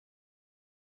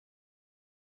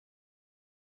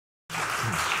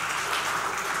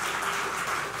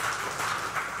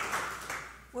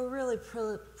We're really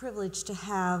privileged to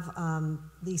have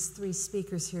these three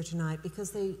speakers here tonight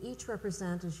because they each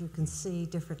represent, as you can see,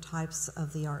 different types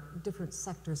of the art, different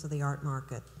sectors of the art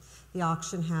market. The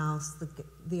auction house,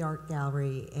 the art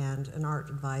gallery, and an art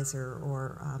advisor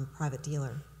or private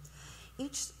dealer.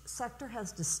 Each sector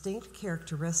has distinct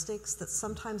characteristics that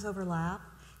sometimes overlap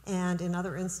and in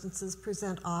other instances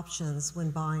present options when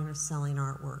buying or selling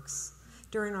artworks.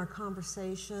 During our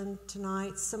conversation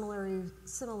tonight,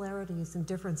 similarities and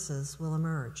differences will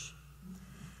emerge.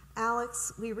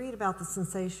 Alex, we read about the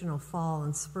sensational fall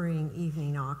and spring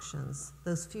evening auctions.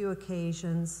 Those few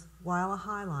occasions, while a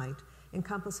highlight,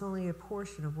 encompass only a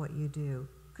portion of what you do.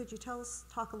 Could you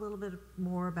talk a little bit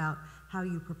more about how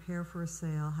you prepare for a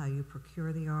sale, how you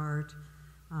procure the art,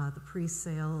 the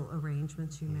pre-sale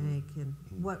arrangements you make, and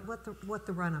what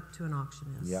the run-up to an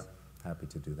auction is? Yeah, happy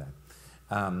to do that.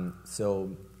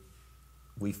 So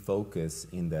we focus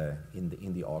in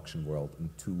the auction world on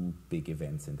two big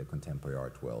events in the contemporary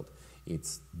art world.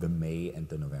 It's the May and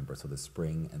the November, so the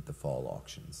spring and the fall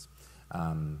auctions.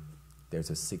 There's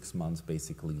a 6 months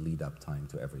basically lead up time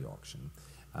to every auction.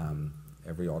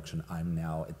 Every auction, I'm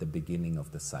now at the beginning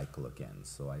of the cycle again.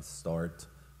 So I start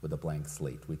with a blank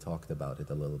slate. We talked about it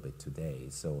a little bit today.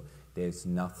 So there's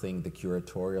nothing, the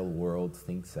curatorial world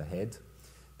thinks ahead,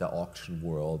 the auction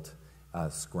world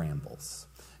scrambles.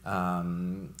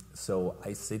 So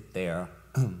I sit there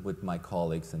with my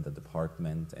colleagues in the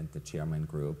department and the chairman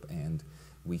group, and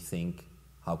we think,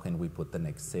 how can we put the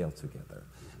next sale together?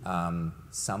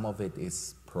 Some of it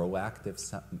is proactive,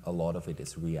 a lot of it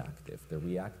is reactive. The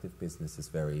reactive business is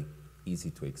very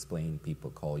easy to explain. People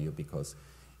call you because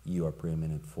you are a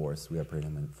preeminent force, we are a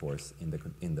preeminent force in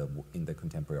the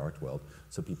contemporary art world.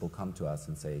 So people come to us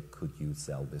and say, could you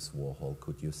sell this Warhol?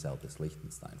 Could you sell this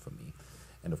Liechtenstein for me?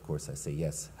 And of course I say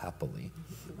yes, happily.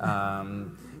 The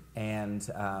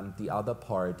other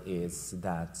part is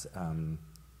that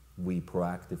we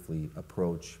proactively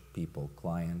approach people,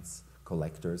 clients,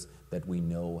 collectors that we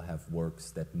know have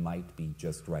works that might be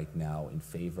just right now in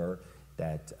favor,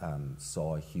 that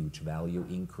saw a huge value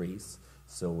increase.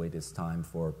 So it is time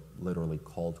for literally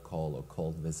cold call or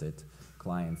cold visit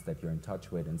clients that you're in touch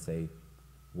with and say,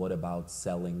 what about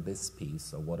selling this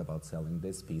piece, or what about selling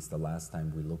this piece? The last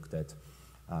time we looked at,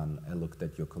 I looked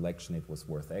at your collection, it was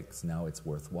worth X, now it's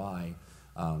worth Y.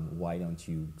 Why don't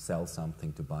you sell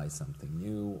something to buy something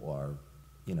new, or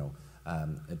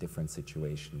a different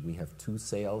situation? We have two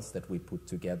sales that we put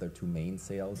together, two main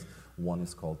sales. One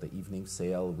is called the evening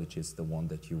sale, which is the one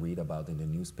that you read about in the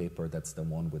newspaper. That's the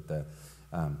one with the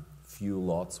few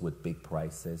lots with big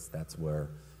prices. That's where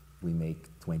we make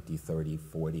 20, 30,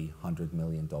 40, $100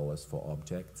 million for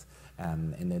objects.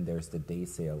 And then there's the day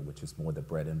sale, which is more the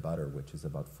bread and butter, which is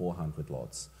about 400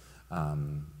 lots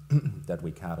that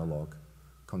we catalog,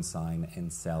 consign,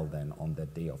 and sell then on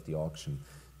that day of the auction.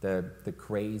 The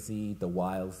crazy, the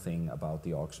wild thing about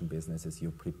the auction business is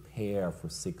you prepare for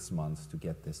 6 months to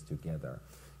get this together.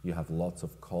 You have lots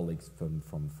of colleagues from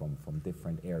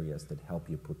different areas that help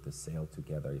you put the sale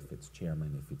together, if it's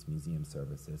chairman, if it's museum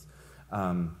services.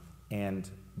 And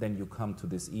then you come to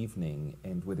this evening,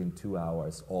 and within 2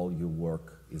 hours, all your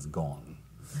work is gone.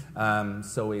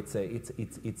 So it's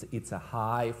a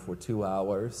high for 2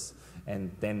 hours,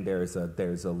 and then there's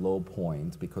a low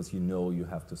point because you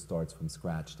have to start from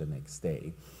scratch the next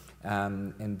day.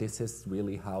 And this is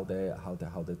really how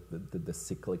the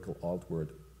cyclical art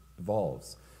world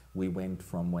evolves. We went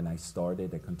from, when I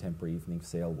started, a contemporary evening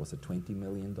sale was a $20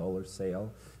 million sale.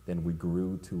 Then we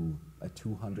grew to a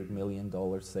 $200 million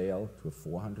sale, to a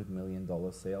 $400 million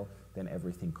sale. Then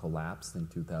everything collapsed in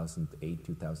 2008,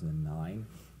 2009.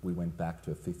 We went back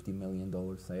to a $50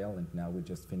 million sale, and now we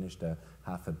just finished a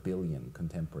 $500 million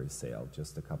contemporary sale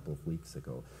just a couple of weeks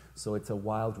ago. So it's a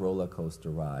wild roller coaster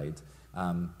ride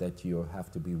that you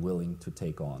have to be willing to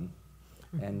take on.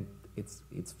 And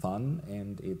it's fun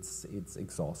and it's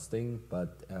exhausting,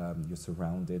 but you're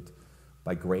surrounded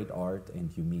by great art,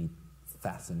 and you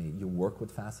work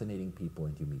with fascinating people,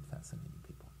 and you meet fascinating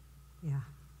people. Yeah.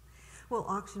 Well,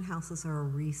 auction houses are a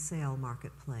resale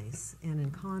marketplace, and in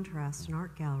contrast, an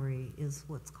art gallery is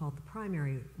what's called the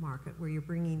primary market, where you're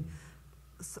bringing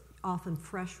often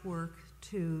fresh work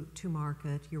to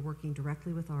market. You're working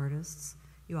directly with artists.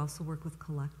 You also work with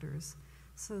collectors.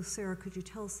 So, Sarah, could you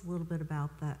tell us a little bit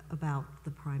about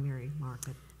the primary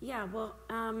market? Yeah, well,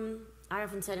 I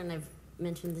often said, and I've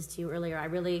mentioned this to you earlier,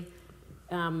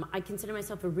 I consider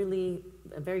myself a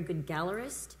very good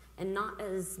gallerist, and not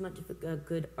as much of a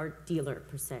good art dealer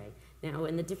per se. Now,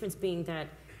 and the difference being that,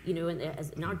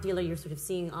 as an art dealer, you're sort of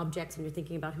seeing objects and you're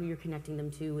thinking about who you're connecting them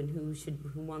to and who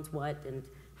wants what and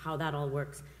how that all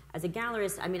works. as a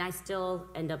gallerist, I mean, I still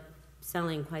end up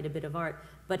selling quite a bit of art,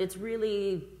 but it's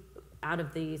really out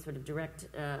of the sort of direct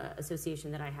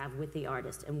association that I have with the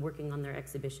artist and working on their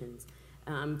exhibitions.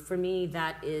 For me,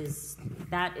 that is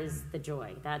the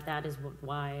joy. That is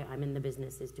why I'm in the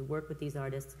business, is to work with these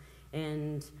artists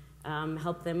and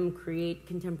help them create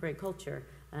contemporary culture,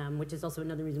 which is also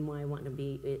another reason why I want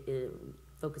to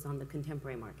focus on the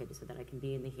contemporary market, so that I can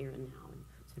be in the here and now and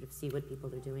sort of see what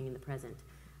people are doing in the present.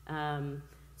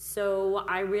 So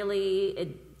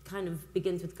it kind of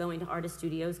begins with going to artist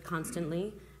studios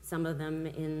constantly, some of them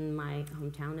in my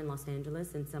hometown in Los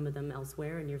Angeles and some of them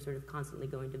elsewhere, and you're sort of constantly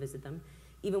going to visit them.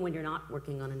 Even when you're not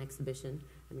working on an exhibition,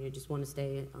 I mean, you just want to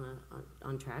stay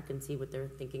on track and see what they're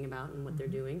thinking about and what they're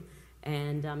doing.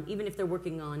 And even if they're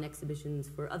working on exhibitions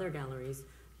for other galleries,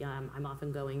 I'm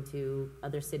often going to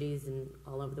other cities and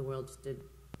all over the world just to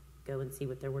go and see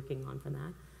what they're working on for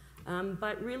that.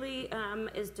 But really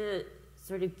is to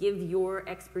sort of give your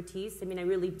expertise. I mean, I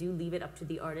really do leave it up to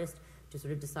the artist to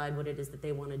sort of decide what it is that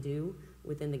they want to do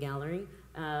within the gallery.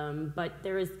 But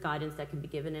there is guidance that can be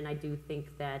given, and I do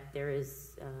think that there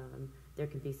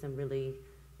can be some really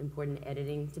important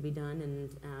editing to be done,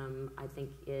 and I think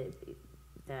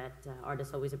that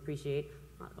artists always appreciate,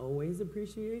 not always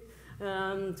appreciate,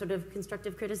 sort of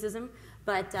constructive criticism,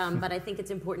 but I think it's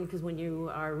important because when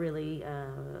you are really,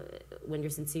 when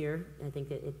you're sincere, I think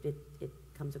it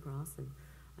comes across,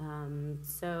 and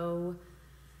so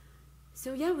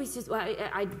yeah,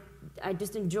 I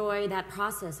just enjoy that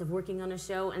process of working on a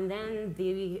show, and then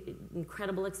the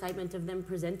incredible excitement of them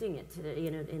presenting it,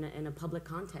 in a public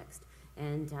context,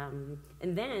 and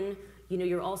then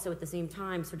you're also at the same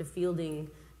time sort of fielding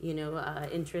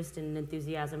interest and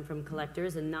enthusiasm from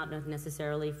collectors, and not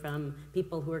necessarily from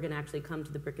people who are going to actually come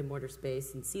to the brick and mortar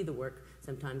space and see the work.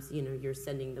 Sometimes you're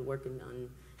sending the work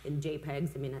in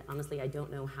JPEGs. I mean, honestly, I don't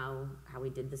know how we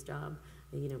did this job,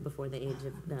 before the age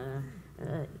of the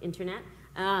internet.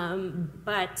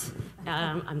 But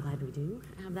I'm glad we do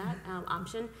have that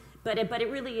option. But it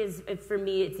really is, for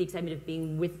me, it's the excitement of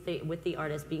being with the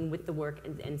artist, being with the work,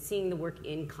 and seeing the work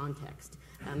in context.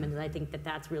 And I think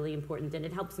that's really important, and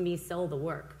it helps me sell the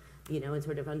work, and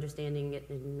sort of understanding it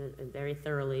very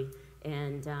thoroughly.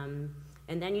 And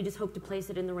then you just hope to place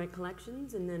it in the right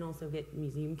collections, and then also get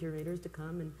museum curators to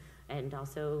come and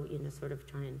also sort of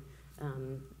try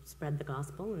and spread the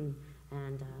gospel and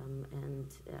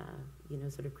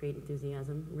sort of create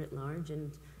enthusiasm writ large,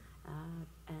 and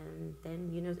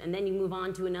then you move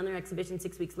on to another exhibition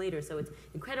 6 weeks later. So it's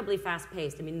incredibly fast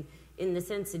paced. I mean, in the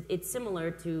sense it's similar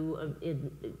to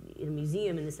a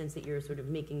museum in the sense that you're sort of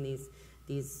making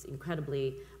these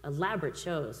incredibly elaborate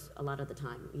shows a lot of the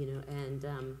time,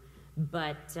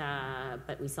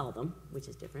 but we sell them, which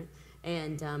is different,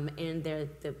 and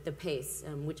the pace,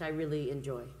 which I really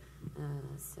enjoy.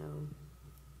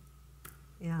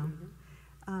 Yeah.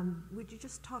 Would you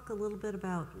just talk a little bit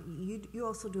about, you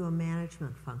also do a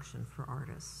management function for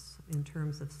artists in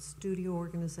terms of studio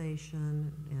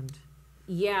organization and...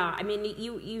 Yeah, I mean,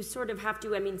 you sort of have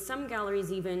to, I mean, some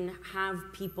galleries even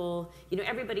have people,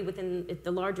 everybody within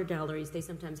the larger galleries, they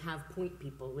sometimes have point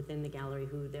people within the gallery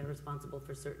who they're responsible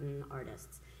for certain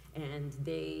artists. And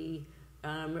they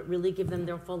really give them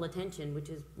their full attention, which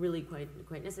is really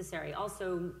quite necessary.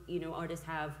 Also, artists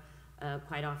have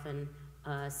quite often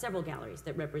several galleries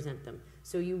that represent them.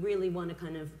 So you really want to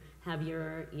kind of have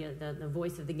the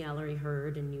voice of the gallery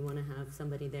heard, and you want to have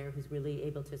somebody there who's really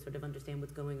able to sort of understand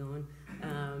what's going on,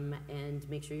 and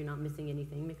make sure you're not missing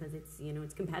anything, because it's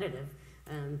it's competitive,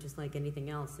 just like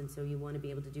anything else. And so you want to be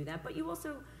able to do that. But you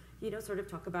also sort of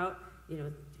talk about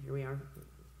here we are.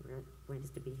 We're going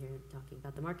to be here talking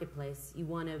about the marketplace. You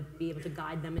want to be able to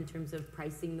guide them in terms of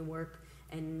pricing the work,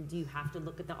 and you have to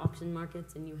look at the auction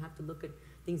markets, and you have to look at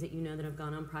things that that have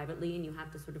gone on privately, and you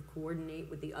have to sort of coordinate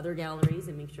with the other galleries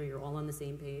and make sure you're all on the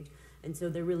same page. And so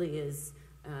there really is,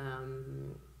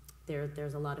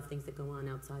 there's a lot of things that go on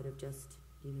outside of just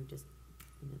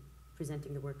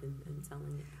presenting the work and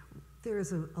selling it. There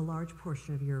is a large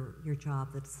portion of your job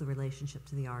that's the relationship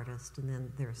to the artist, and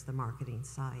then there's the marketing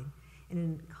side. And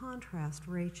in contrast,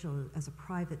 Rachael, as a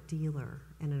private dealer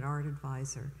and an art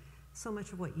advisor, so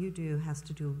much of what you do has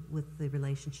to do with the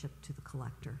relationship to the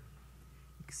collector.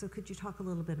 So could you talk a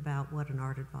little bit about what an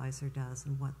art advisor does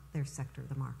and what their sector of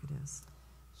the market is?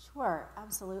 Sure,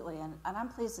 absolutely. And I'm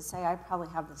pleased to say I probably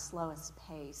have the slowest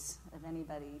pace of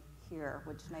anybody here,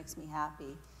 which makes me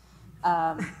happy.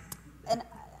 And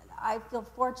I feel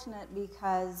fortunate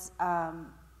because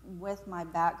with my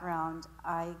background,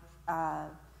 I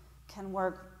can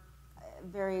work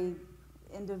very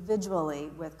individually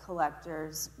with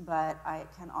collectors, but I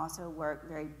can also work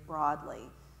very broadly.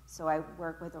 So I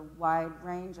work with a wide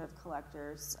range of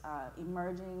collectors,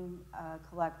 emerging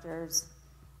collectors,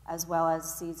 as well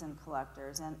as seasoned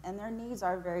collectors, and their needs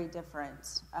are very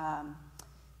different.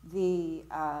 The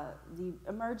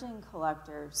emerging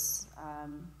collectors,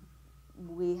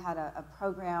 we had a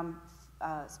program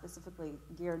specifically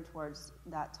geared towards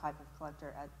that type of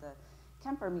collector at the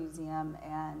Kemper Museum,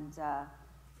 and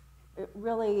it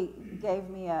really gave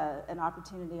me an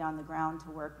opportunity on the ground to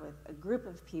work with a group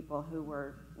of people who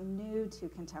were new to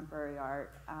contemporary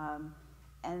art.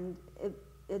 And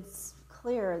it's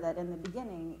clear that in the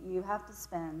beginning, you have to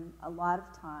spend a lot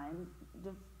of time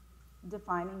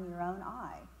defining your own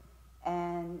eye.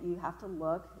 And you have to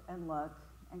look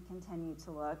and continue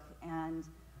to look. And,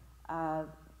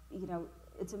 you know,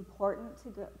 it's important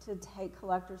to take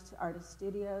collectors to artist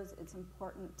studios. It's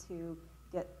important to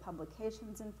get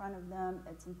publications in front of them.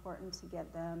 It's important to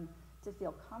get them to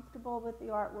feel comfortable with the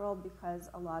art world, because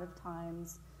a lot of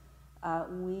times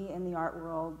we in the art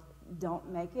world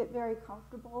don't make it very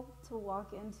comfortable to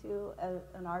walk into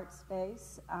an art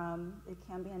space. It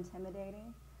can be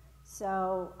intimidating.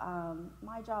 So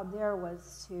my job there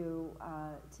was to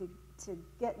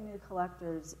get new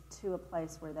collectors to a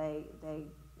place where they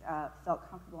felt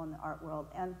comfortable in the art world,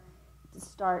 and to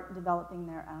start developing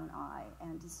their own eye,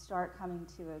 and to start coming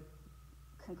to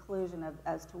a conclusion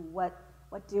as to what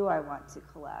do I want to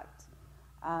collect.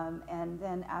 And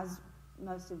then, as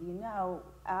most of you know,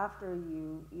 after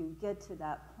you get to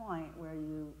that point where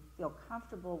you feel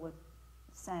comfortable with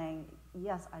saying,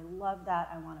 yes, I love that,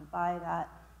 I want to buy that,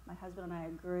 my husband and I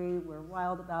agree, we're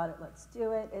wild about it, let's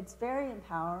do it. It's very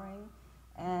empowering,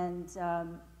 and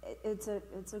it's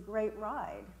a great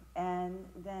ride. And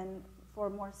then for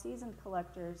more seasoned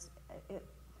collectors,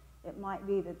 it might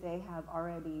be that they have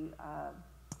already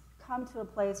come to a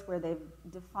place where they've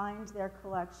defined their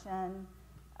collection,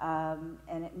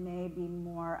 and it may be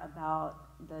more about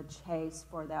the chase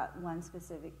for that one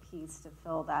specific piece to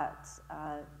fill that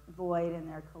void in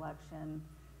their collection.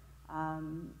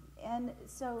 And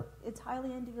so it's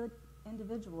highly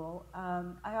individual.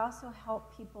 I also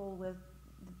help people with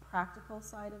the practical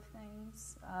side of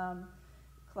things,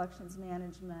 collections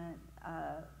management,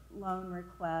 loan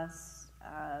requests,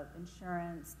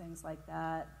 insurance, things like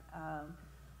that.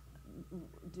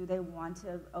 Do they want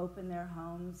to open their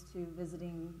homes to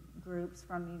visiting groups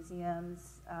from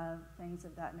museums, things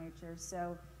of that nature?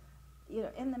 So, you know,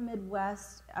 in the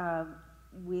Midwest,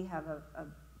 we have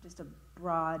just a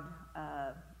broad,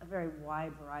 a very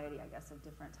wide variety, I guess, of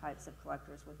different types of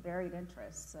collectors with varied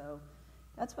interests. So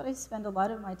that's what I spend a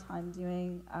lot of my time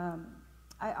doing.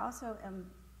 I also am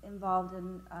involved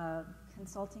in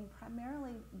consulting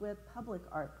primarily with public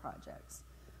art projects,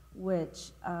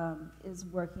 which is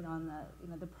working on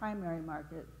the primary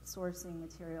market, sourcing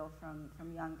material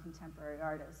from young contemporary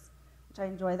artists, which I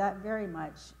enjoy that very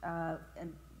much.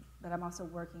 But I'm also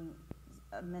working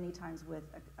many times with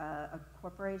a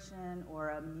corporation or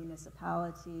a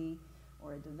municipality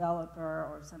or a developer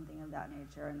or something of that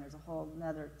nature, and there's a whole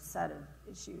other set of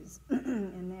issues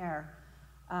in there.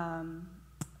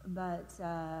 But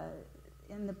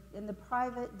in the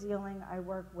private dealing, I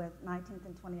work with 19th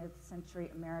and 20th century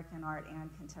American art and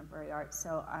contemporary art.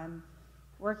 So I'm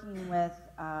working with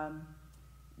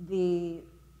the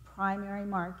primary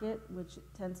market, which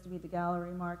tends to be the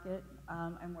gallery market.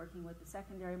 I'm working with the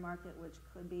secondary market, which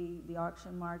could be the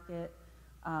auction market,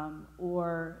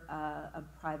 or a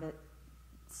private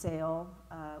sale,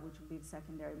 which would be the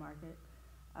secondary market.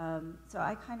 So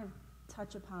I kind of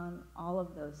touch upon all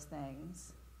of those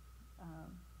things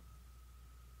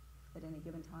at any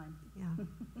given time. Yeah,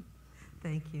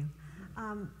 thank you.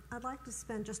 I'd like to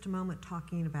spend just a moment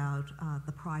talking about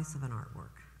the price of an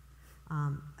artwork.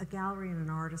 A gallery and an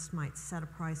artist might set a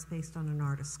price based on an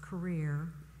artist's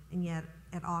career, and yet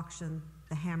at auction,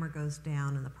 the hammer goes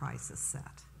down and the price is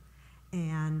set.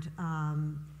 And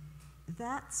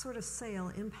that sort of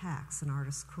sale impacts an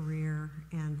artist's career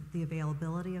and the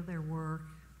availability of their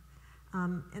work.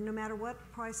 And no matter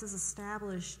what price is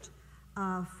established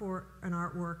for an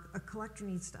artwork, a collector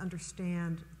needs to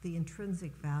understand the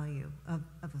intrinsic value of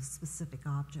a specific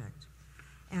object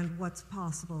and what's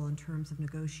possible in terms of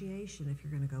negotiation if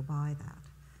you're going to go buy that.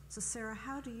 So Sarah,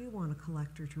 how do you want a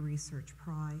collector to research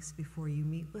price before you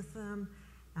meet with them?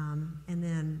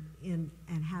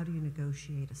 And how do you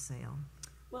negotiate a sale?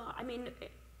 Well, I mean,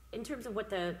 in terms of what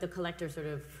the collector sort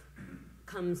of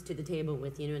comes to the table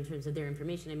with, you know, in terms of their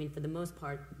information, I mean, for the most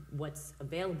part, what's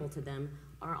available to them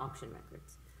are auction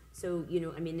records. So, you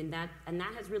know, I mean, and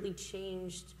that has really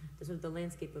changed the sort of the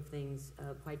landscape of things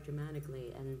quite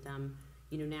dramatically. And,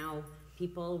 you know, now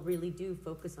people really do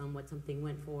focus on what something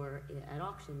went for at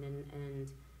auction.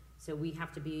 And So we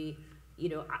have to be,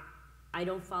 I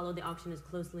don't follow the auction as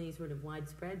closely, sort of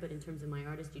widespread, but in terms of my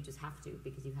artist, you just have to,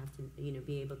 because you have to,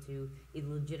 be able to either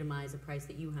legitimize a price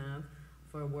that you have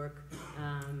for a work,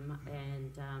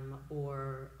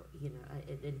 or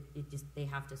it just, they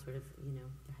have to sort of,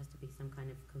 there has to be some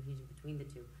kind of cohesion between the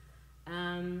two.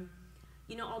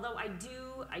 Although I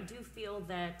do feel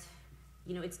that,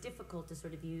 it's difficult to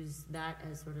sort of use that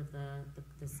as sort of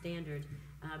the standard,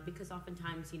 because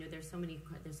oftentimes, there's so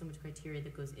much criteria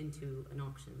that goes into an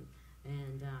auction,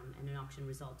 and an auction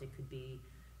result. It could be,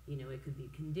 it could be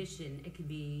condition, it could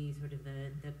be sort of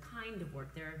the kind of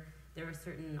work. There are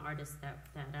certain artists that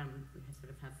we sort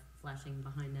of have flashing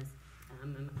behind us,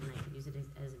 and I could use it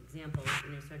as an example.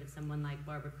 Sort of someone like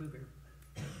Barbara Kruger,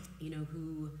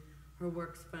 who her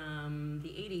works from the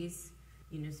 80s.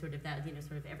 Sort of that,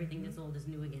 sort of everything that's old is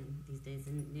new again these days,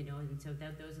 and and so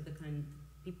those are the kind of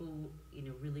people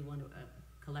really want to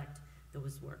collect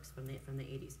those works from the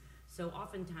 80s. So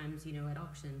oftentimes, at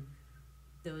auction,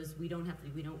 those we don't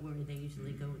worry. They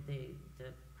usually go, the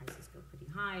prices go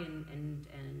pretty high, and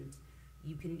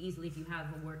you can easily, if you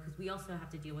have a work, because we also have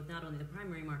to deal with not only the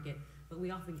primary market, but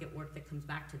we often get work that comes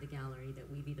back to the gallery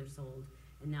that we've either sold,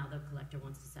 and now the collector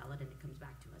wants to sell it, and it comes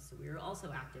back to us. So we are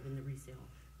also active in the resale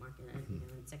market, and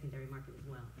and secondary market as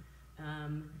well.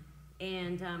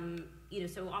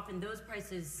 So often those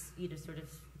prices, sort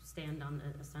of stand on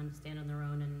their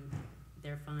own, and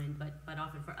they're fine. But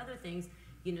often for other things,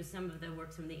 some of the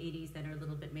works from the 80s that are a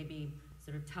little bit maybe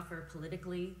sort of tougher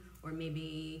politically, or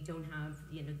maybe don't have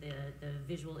the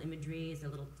visual imagery is a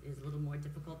little more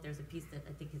difficult. There's a piece that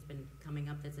I think has been coming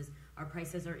up that says our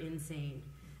prices are insane,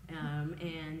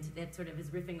 and that sort of is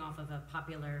riffing off of a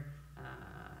popular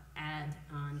ad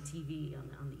on TV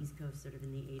on the East Coast, sort of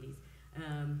in the 80s.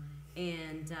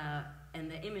 And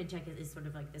the image, I guess, is sort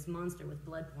of like this monster with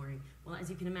blood pouring. Well, as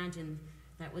you can imagine,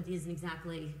 that isn't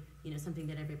exactly something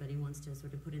that everybody wants to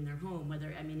sort of put in their home.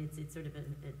 It's sort of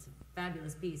it's a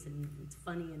fabulous piece, and it's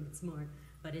funny and it's smart,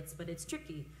 but it's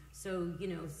tricky. So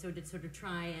so to sort of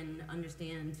try and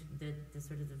understand the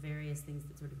sort of the various things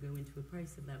that sort of go into a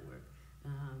price of that work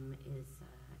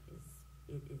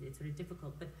it's sort of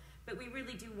difficult. But we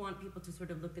really do want people to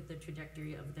sort of look at the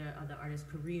trajectory of the artist's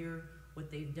career,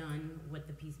 what they've done, what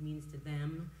the piece means to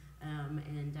them,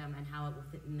 and how it will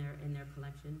fit in their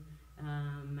collection,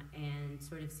 and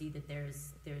sort of see that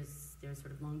there's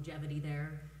sort of longevity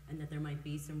there, and that there might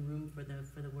be some room for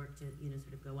the work to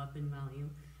sort of go up in value,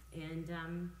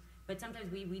 and but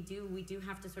sometimes we do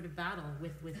have to sort of battle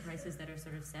with prices that are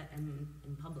sort of set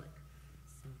in public.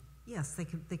 So. Yes,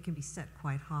 they can be set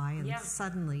quite high and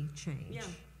suddenly change. Yeah.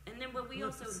 And then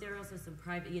there are also some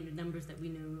private numbers that we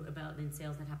know about in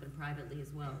sales that happen privately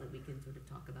as well that we can sort of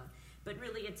talk about. But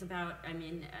really it's about,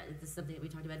 this is something that we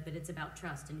talked about, but it's about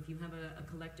trust. And if you have a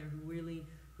collector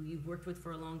who you've worked with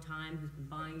for a long time, who's been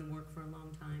buying the work for a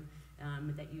long time,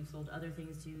 that you've sold other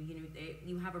things to,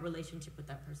 you have a relationship with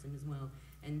that person as well.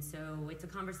 And so it's a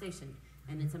conversation.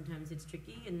 And sometimes it's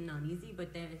tricky and not easy,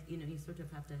 but then, you sort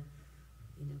of have to,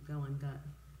 go on gut.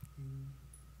 And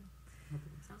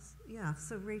yeah,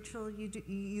 so Rachel,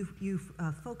 you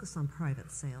focus on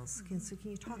private sales. So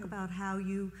can you talk about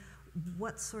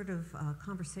what sort of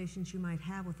conversations you might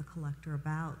have with a collector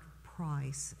about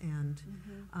price, and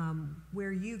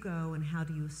where you go and how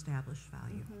do you establish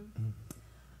value?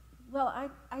 Well,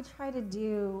 I try to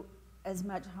do as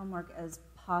much homework as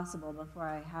possible before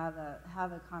I have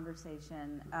a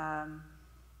conversation,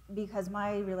 because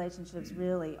my relationships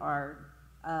really are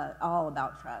all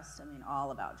about trust.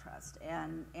 All about trust,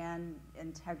 and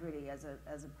integrity as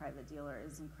a private dealer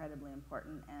is incredibly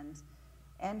important.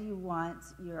 And you want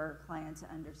your client to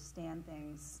understand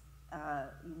things.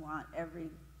 You want every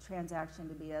transaction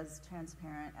to be as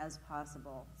transparent as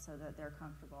possible so that they're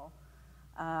comfortable.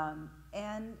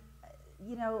 And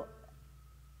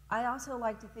I also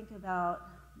like to think about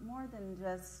more than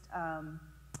just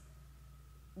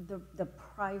the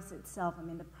price itself.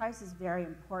 The price is very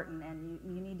important, and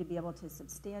you need to be able to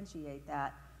substantiate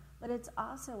that. But it's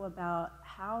also about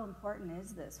how important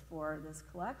is this for this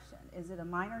collection? Is it a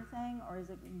minor thing, or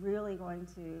is it really going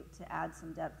to add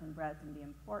some depth and breadth and be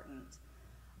important?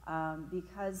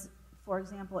 Because, for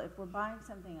example, if we're buying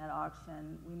something at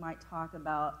auction, we might talk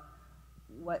about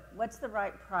what's the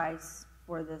right price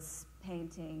for this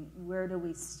painting, where do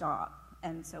we stop?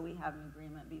 And so we have an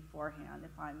agreement beforehand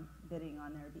if I'm bidding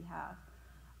on their behalf.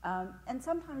 And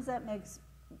sometimes that makes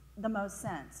the most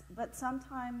sense. But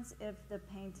sometimes if the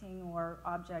painting or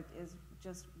object is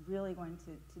just really going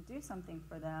to do something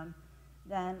for them,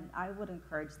 then I would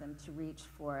encourage them to reach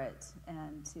for it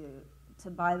and to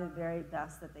buy the very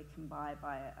best that they can buy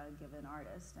by a given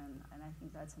artist, and I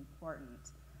think that's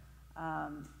important.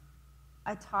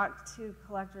 I talk to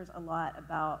collectors a lot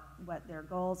about what their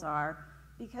goals are,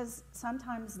 because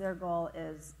sometimes their goal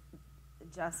is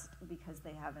just because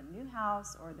they have a new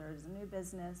house or there's a new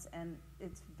business, and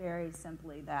it's very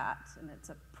simply that, and it's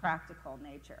a practical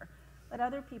nature. But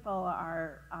other people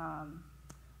are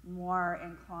more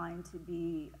inclined to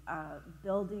be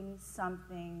building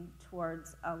something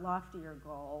towards a loftier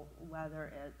goal,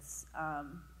 whether it's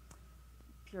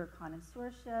pure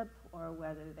connoisseurship, or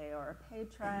whether they are a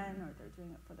patron, or they're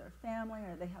doing it for their family,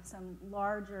 or they have some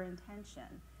larger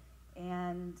intention.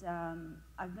 And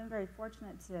I've been very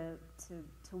fortunate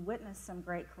to witness some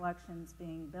great collections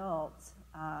being built,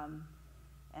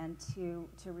 and to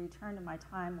return to my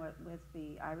time with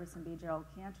the Iris and B. Gerald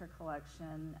Cantor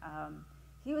collection.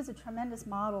 He was a tremendous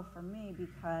model for me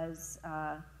because,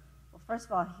 well, first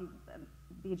of all,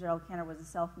 B. Gerald Cantor was a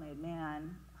self-made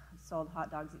man, sold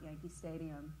hot dogs at Yankee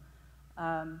Stadium,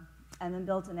 and then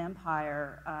built an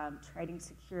empire trading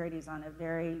securities on a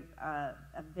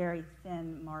very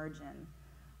thin margin.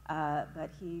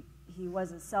 But he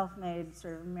was a self-made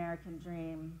sort of American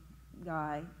dream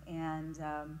guy, and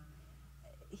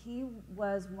he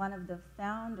was one of the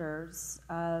founders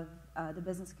of the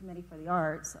Business Committee for the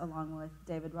Arts, along with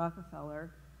David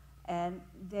Rockefeller, and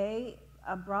they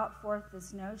brought forth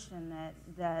this notion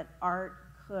that art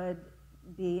could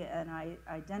be an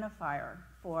identifier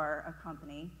for a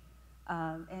company.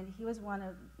 And he was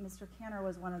Mr. Cantor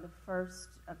was one of the first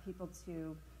people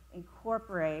to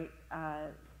incorporate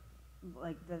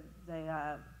like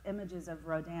the images of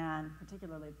Rodin,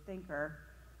 particularly Thinker,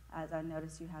 as I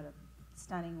noticed you had a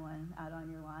stunning one out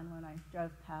on your lawn when I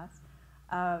drove past.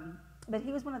 But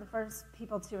he was one of the first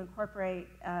people to incorporate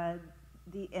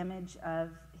the image of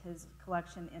his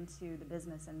collection into the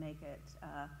business and make it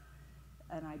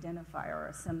an identifier or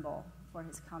a symbol for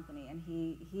his company. And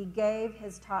he gave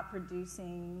his top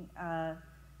producing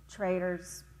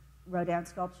traders Rodin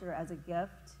sculpture as a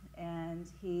gift, and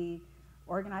he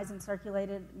organized and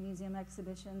circulated museum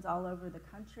exhibitions all over the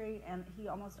country, and he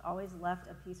almost always left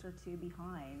a piece or two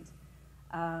behind.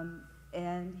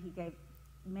 And he gave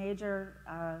major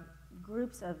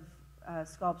groups of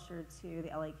sculpture to the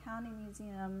LA County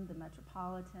Museum, the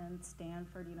Metropolitan,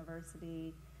 Stanford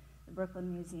University, the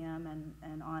Brooklyn Museum,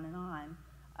 and on and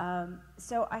on.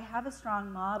 So I have a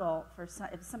strong model for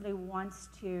if somebody wants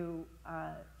to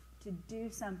do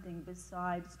something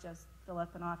besides just fill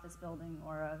up an office building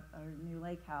or a new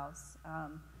lake house.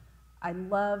 I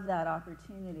love that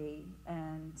opportunity,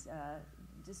 and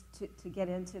just to get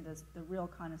into the real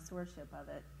connoisseurship of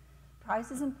it.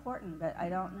 Price is important, but I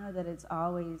don't know that it's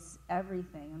always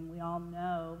everything, and we all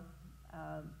know,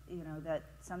 that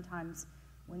sometimes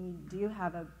when you do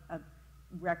have a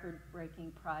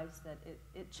record-breaking price, that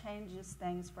it changes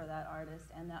things for that artist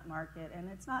and that market, and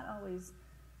it's not always,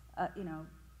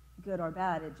 good or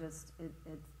bad.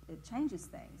 It changes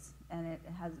things, and it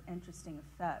has an interesting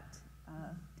effect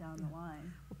down the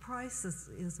line. Well, price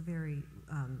is a very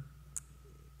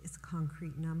it's a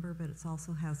concrete number, but it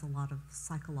also has a lot of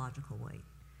psychological weight.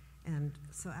 And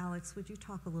so, Alex, would you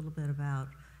talk a little bit about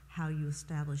how you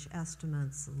establish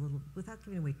estimates, without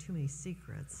giving away too many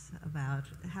secrets, about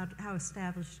how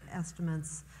established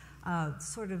estimates,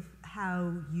 sort of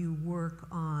how you work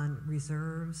on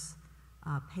reserves,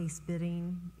 pace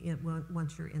bidding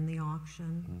once you're in the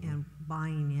auction, and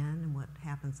buying in, and what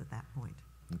happens at that point?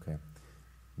 Okay,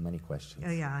 many questions.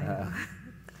 Oh, yeah, I know.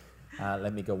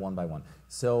 Let me go one by one.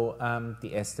 So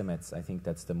the estimates, I think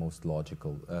that's the most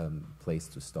logical place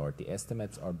to start. The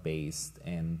estimates are based,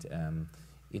 and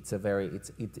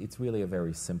it's really a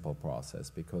very simple process,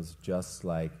 because just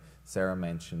like Sarah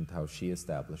mentioned how she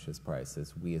establishes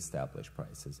prices, we establish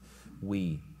prices.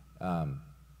 We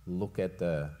look at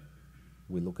the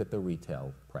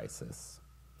retail prices.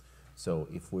 So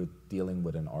if we're dealing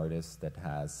with an artist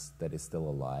that is still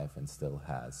alive and still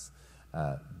has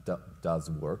does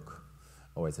work,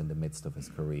 or is in the midst of his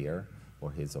career,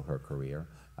 or his or her career,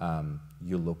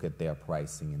 you look at their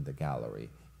pricing in the gallery.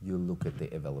 You look at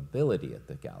the availability at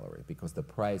the gallery, because the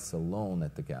price alone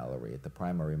at the gallery, at the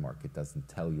primary market, doesn't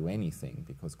tell you anything,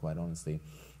 because quite honestly,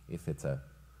 if it's a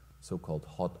so-called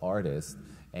hot artist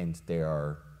and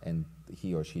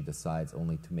he or she decides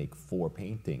only to make 4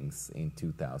 paintings in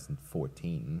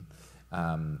 2014,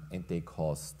 and they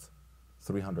cost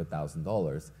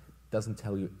 $300,000, doesn't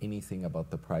tell you anything about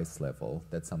the price level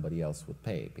that somebody else would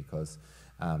pay, because,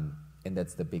 and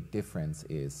that's the big difference.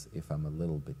 Is, if I'm a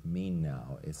little bit mean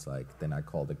now, it's like, then I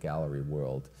call the gallery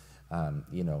world, a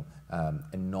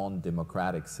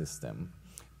non-democratic system,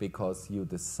 because you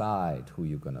decide who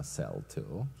you're going to sell to,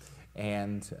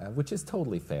 and which is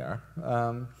totally fair.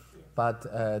 But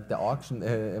the auction,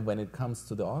 when it comes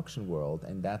to the auction world,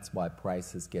 and that's why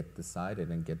prices get decided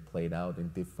and get played out in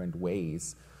different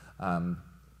ways.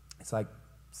 It's like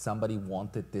somebody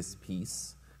wanted this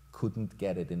piece, couldn't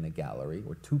get it in the gallery,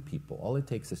 or two people. All it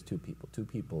takes is two people. Two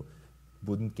people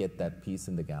wouldn't get that piece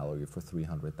in the gallery for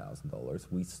 $300,000.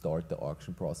 We start the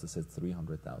auction process at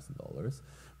 $300,000,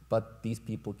 but these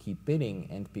people keep bidding,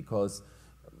 and because,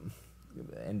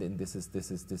 and this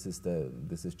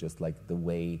is just like the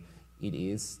way it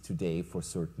is today for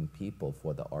certain people,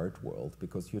 for the art world,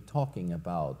 because you're talking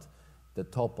about the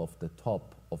top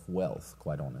of wealth,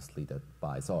 quite honestly, that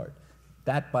buys art.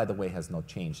 That, by the way, has not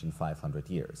changed in 500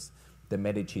 years. The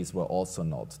Medicis were also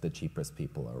not the cheapest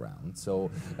people around. So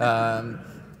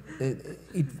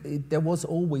there was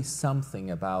always something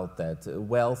about that.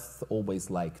 Wealth always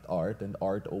liked art, and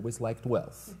art always liked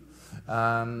wealth.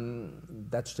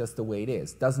 That's just the way it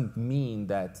is. Doesn't mean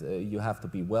that you have to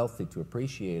be wealthy to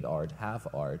appreciate art, have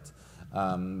art,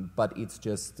 but it's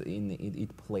just,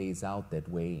 it plays out that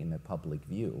way in a public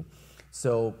view.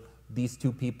 So these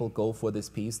two people go for this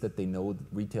piece that they know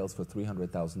retails for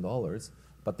 $300,000,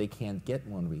 but they can't get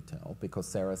one retail because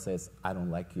Sarah says, I don't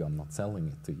like you, I'm not selling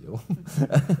it to you.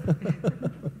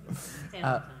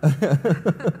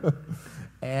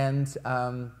 And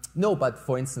no, but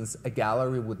for instance, a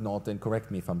gallery would not, and correct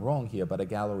me if I'm wrong here, but a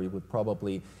gallery would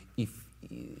probably, if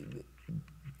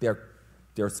there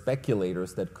are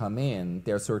speculators that come in,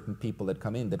 there are certain people that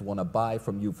come in that want to buy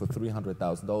from you for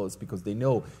 $300,000 because they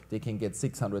know they can get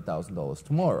 $600,000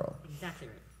 tomorrow. Exactly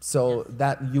right. So yes.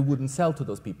 that you wouldn't sell to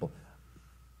those people.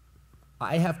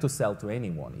 I have to sell to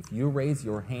anyone. If you raise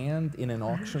your hand in an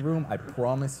auction room, I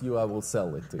promise you I will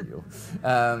sell it to you.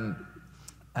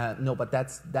 No, but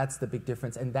that's the big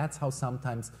difference, and that's how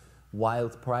sometimes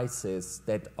wild prices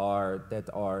that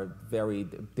are very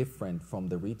different from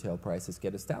the retail prices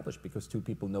get established, because two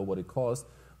people know what it costs,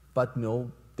 but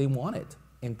know they want it,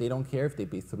 and they don't care if they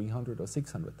pay $300,000 or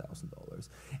 $600,000,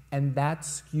 and that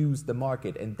skews the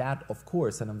market, and that, of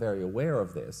course, and I'm very aware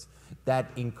of this, that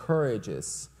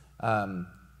encourages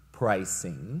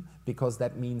pricing, because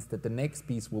that means that the next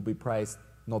piece will be priced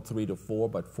not 3 to 4,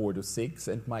 but 4 to 6,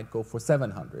 and might go for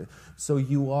 700. So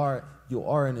you are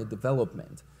in a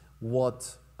development.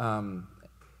 What, and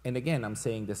again, I'm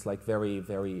saying this like very,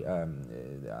 very,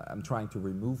 I'm trying to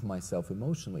remove myself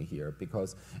emotionally here,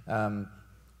 because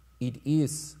it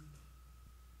is,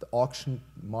 the auction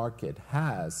market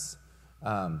has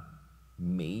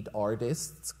made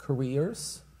artists'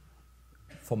 careers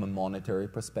from a monetary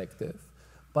perspective,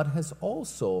 but has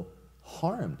also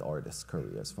harmed artists'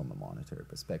 careers from a monetary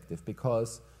perspective,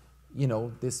 because, you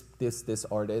know, this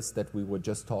artist that we were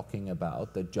just talking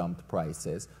about that jumped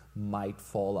prices might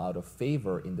fall out of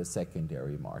favor in the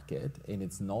secondary market, and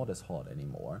it's not as hot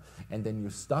anymore, and then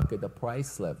you're stuck at a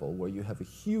price level where you have a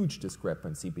huge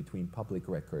discrepancy between public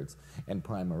records and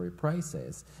primary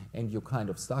prices, and you're kind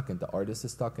of stuck, and the artist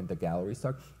is stuck, and the gallery is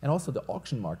stuck, and also the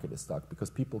auction market is stuck, because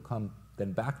people come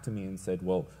then back to me and said,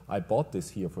 well, I bought this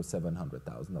here for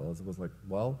 $700,000. It was like,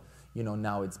 well, you know,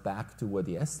 now it's back to where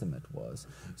the estimate was.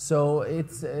 So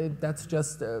it's that's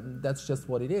just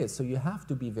what it is. So you have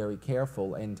to be very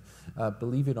careful, and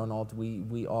believe it or not,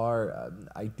 we are.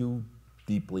 I do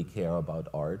deeply care about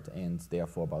art, and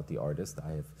therefore about the artist.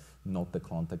 I have not the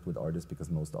contact with artists, because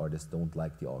most artists don't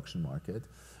like the auction market,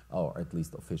 or at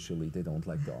least officially they don't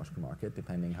like the auction market,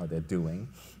 depending how they're doing.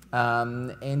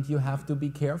 And you have to be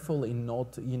careful in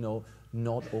not, you know,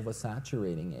 not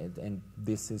oversaturating it. And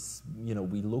this is, you know,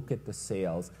 we look at the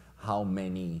sales, how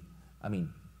many, I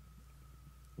mean,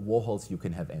 Warhols you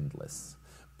can have endless.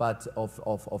 But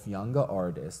of younger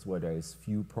artists, where there is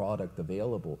few product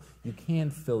available, you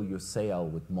can't fill your sale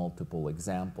with multiple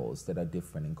examples that are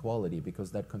different in quality,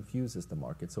 because that confuses the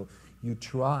market. So you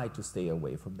try to stay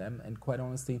away from them. And quite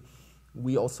honestly,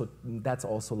 that's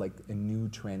also like a new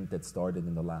trend that started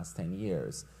in the last 10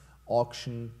 years.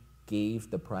 Auction gave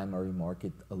the primary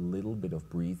market a little bit of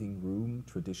breathing room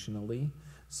traditionally.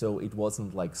 So it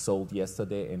wasn't like sold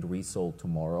yesterday and resold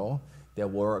tomorrow. There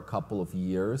were a couple of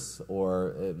years,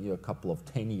 or a couple of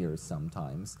 10 years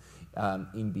sometimes,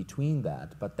 in between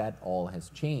that, but that all has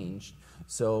changed.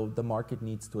 So the market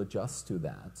needs to adjust to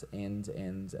that,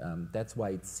 and that's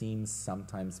why it seems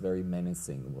sometimes very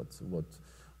menacing.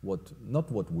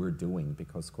 Not what we're doing,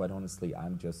 because quite honestly,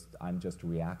 I'm just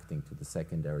reacting to the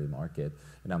secondary market,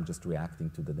 and I'm just reacting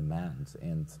to the demand.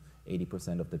 And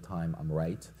 80% of the time I'm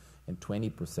right, and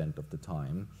 20% of the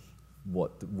time,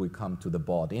 what we come to the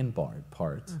bought-in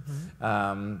part.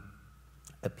 Mm-hmm.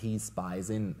 A piece buys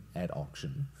in at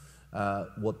auction,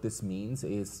 What this means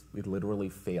is it literally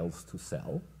fails to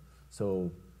sell,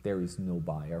 so there is no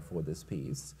buyer for this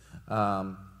piece.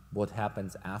 What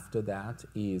happens after that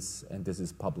is, and this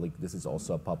is public, this is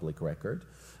also a public record,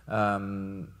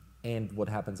 and what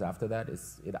happens after that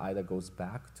is it either goes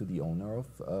back to the owner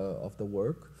of the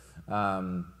work.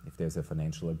 If there's a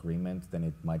financial agreement, then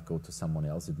it might go to someone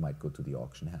else. It might go to the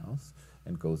auction house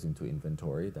and goes into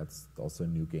inventory. That's also a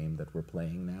new game that we're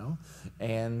playing now.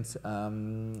 And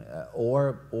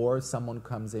or someone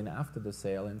comes in after the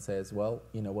sale and says, well,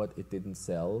 you know what, it didn't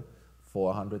sell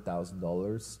for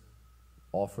 $100,000.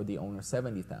 Offer the owner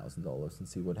 $70,000 and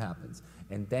see what happens.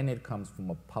 And then it comes from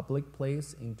a public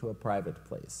place into a private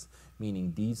place,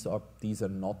 meaning these are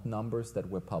not numbers that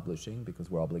we're publishing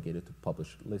because we're obligated to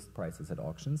publish list prices at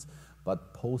auctions,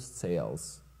 but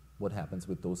post-sales, what happens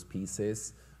with those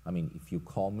pieces, I mean, if you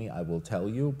call me, I will tell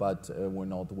you, but we're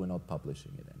not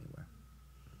publishing it anywhere.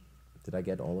 Did I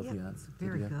get all of you answers?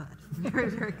 Very good. Very,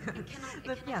 very good. And can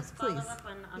I yes, just follow please. up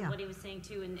on what he was saying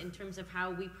too in terms of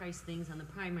how we price things on the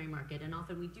primary market, and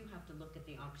often we do have to look at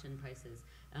the auction prices.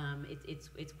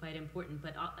 It's quite important,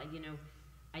 but you know,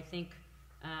 I think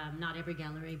not every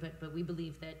gallery, but we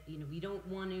believe that, you know, we don't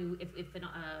want to, if an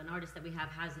artist that we have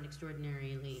has an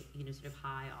extraordinarily, you know, sort of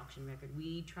high auction record,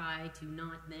 we try to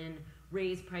not then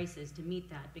raise prices to meet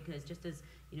that, because just as,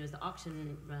 you know, as the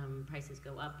auction prices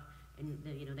go up, and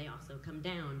you know, they also come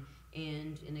down,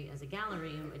 and as a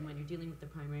gallery, and when you're dealing with the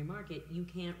primary market, you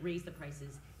can't raise the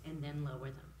prices and then lower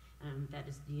them. That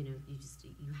is, you know, you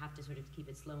have to sort of keep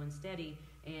it slow and steady,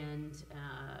 and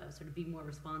sort of be more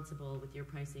responsible with your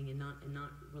pricing, and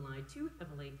not rely too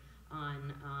heavily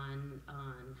on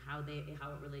how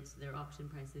it relates to their auction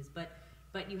prices.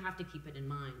 But you have to keep it in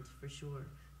mind for sure.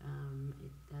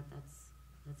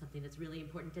 That's something that's really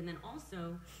important. And then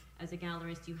also, as a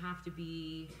gallerist, you have to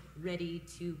be ready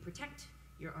to protect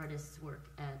your artist's work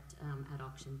at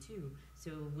auction too. So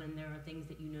when there are things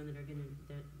that you know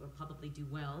that will probably do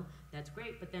well, that's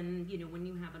great. But then, you know, when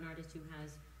you have an artist who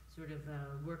has sort of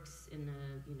works in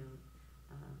the, you know,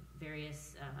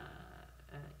 various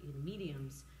you know,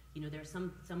 mediums, you know, there are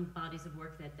some bodies of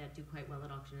work that do quite well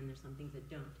at auction, and there's some things that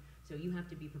don't. So you have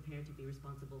to be prepared to be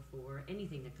responsible for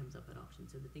anything that comes up at auction.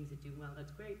 So the things that do well,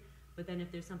 that's great. But then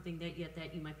if there's something that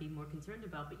you might be more concerned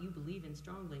about, but you believe in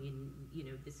strongly, and you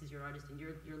know, this is your artist, and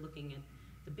you're looking at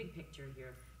the big picture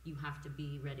here, you have to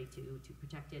be ready to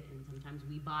protect it. And sometimes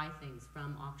we buy things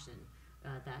from auction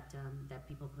that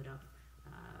people put up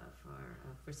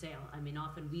for sale. I mean,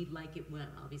 often we like it when,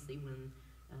 obviously, when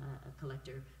a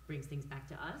collector brings things back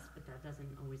to us, but that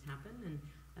doesn't always happen, and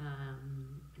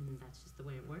that's just the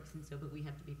way it works. And so, but we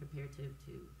have to be prepared to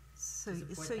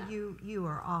support that. you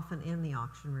are often in the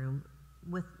auction room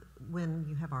when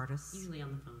you have artists. Usually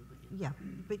on the phone. But yeah,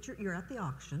 but you're at the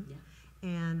auction, yeah.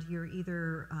 And you're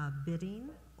either bidding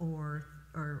or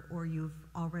you've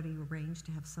already arranged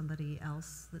to have somebody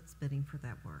else that's bidding for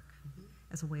that work, mm-hmm.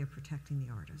 as a way of protecting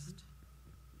the artist.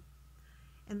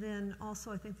 Mm-hmm. And then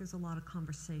also, I think there's a lot of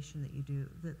conversation that you do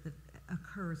that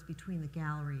occurs between the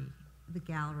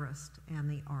gallerist and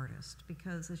the artist,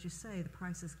 because, as you say, the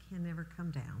prices can never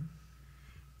come down,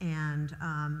 and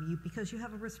because you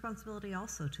have a responsibility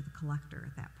also to the collector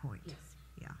at that point. Yes.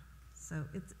 Yeah. So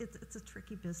it's a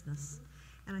tricky business,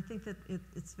 mm-hmm. and I think that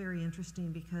it's very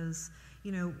interesting because,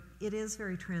 you know, it is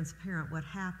very transparent what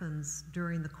happens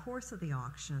during the course of the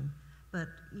auction. But,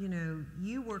 you know,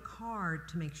 you work hard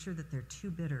to make sure that there are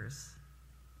two bidders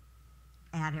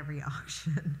at every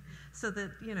auction, so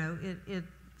that, you know,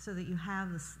 so that you have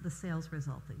the sales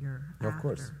result that you're after. Of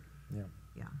course, yeah.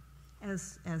 Yeah,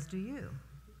 as do you.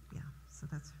 Yeah, so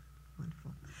that's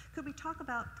wonderful. Could we talk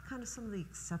about kind of some of the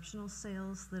exceptional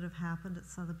sales that have happened at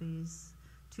Sotheby's?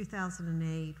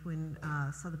 2008, when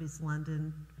Sotheby's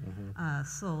London mm-hmm.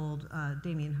 Sold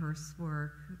Damien Hirst's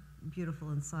work,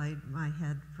 Beautiful Inside My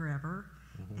Head Forever,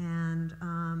 mm-hmm.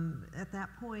 and at that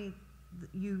point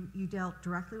you dealt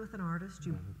directly with an artist,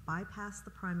 you mm-hmm. bypassed the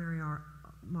primary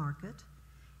market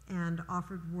and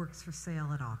offered works for sale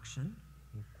at auction.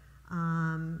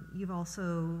 Mm-hmm. You've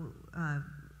also,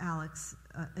 Alex,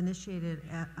 initiated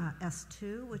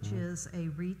S2, which mm-hmm. is a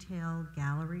retail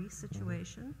gallery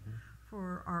situation mm-hmm.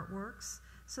 for artworks,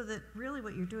 so that really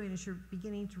what you're doing is you're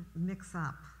beginning to mix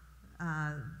up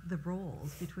the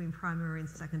roles between primary and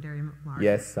secondary market.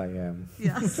 Yes, I am.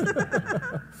 Yes.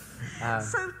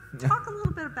 So talk a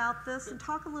little bit about this, and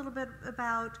talk a little bit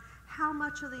about how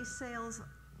much of these sales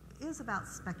is about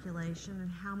speculation, and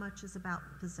how much is about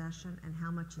possession, and how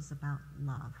much is about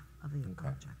love of the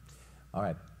object. All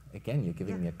right. Again, you're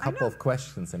giving me a couple of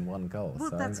questions in one go.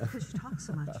 Well, that's because you talk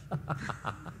so much.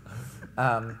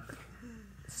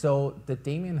 So the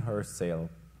Damien Hirst sale,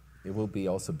 it will be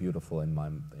also beautiful in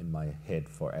my head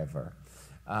forever,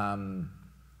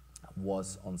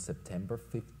 was on September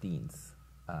 15th,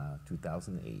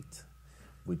 2008,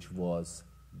 which was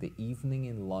the evening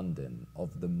in London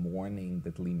of the morning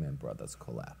that Lehman Brothers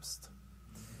collapsed,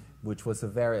 which was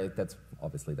that's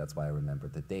why I remember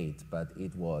the date, but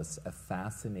it was a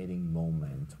fascinating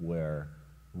moment where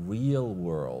real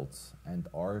world and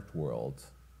art world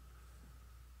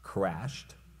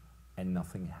crashed and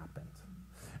nothing happened.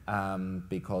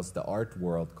 Because the art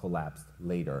world collapsed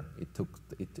later.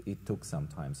 It took some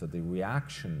time. So the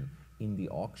reaction in the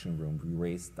auction room, we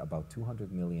raised about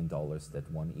 $200 million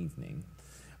that one evening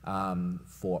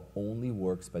for only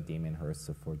works by Damien Hirst.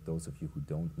 So for those of you who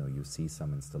don't know, you see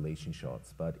some installation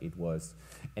shots, but it was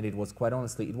quite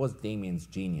honestly, it was Damien's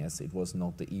genius. It was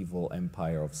not the evil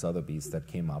empire of Sotheby's that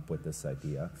came up with this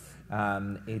idea.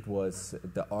 It was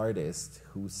the artist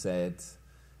who said,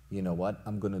 you know what,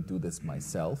 I'm going to do this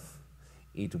myself.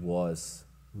 It was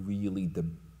really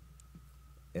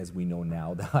as we know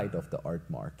now, the height of the art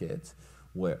market,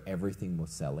 where everything was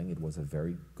selling. It was a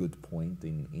very good point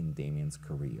in Damien's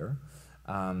career.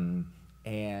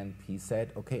 And he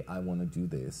said, okay, I want to do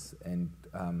this. And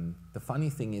the funny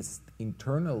thing is,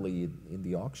 internally in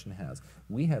the auction house,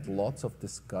 we had lots of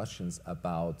discussions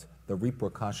about the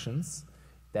repercussions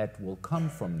that will come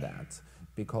from that,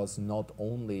 because not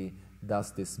only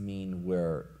does this mean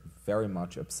we're very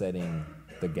much upsetting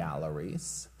the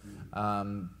galleries,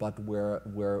 but we're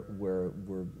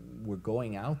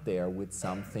going out there with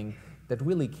something that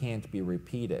really can't be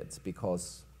repeated,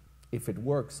 because if it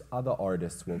works, other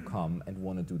artists will come and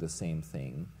want to do the same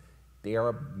thing. There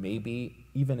are maybe,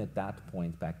 even at that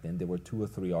point back then, there were 2 or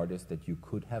 3 artists that you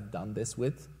could have done this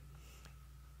with.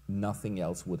 Nothing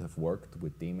else would have worked.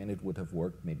 With Damien it would have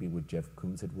worked, maybe with Jeff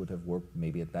Koons it would have worked,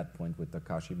 maybe at that point with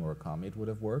Takashi Murakami it would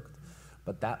have worked.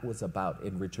 But that was about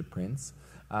it, Richard Prince,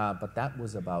 but that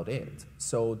was about it.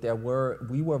 So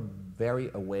we were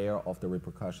very aware of the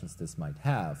repercussions this might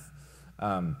have.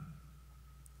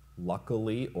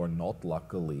 Luckily or not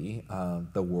luckily,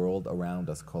 the world around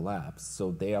us collapsed.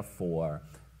 So therefore,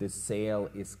 the sale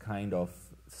is kind of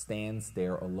stands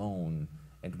there alone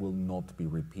and will not be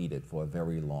repeated for a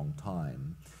very long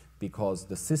time, because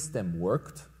the system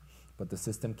worked, but the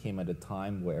system came at a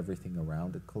time where everything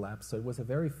around it collapsed. So it was a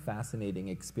very fascinating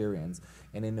experience,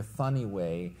 and in a funny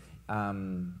way,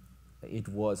 it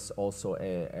was also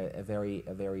a very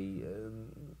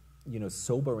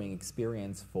sobering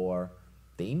experience for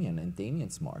Damien and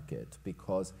Damien's market,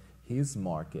 because his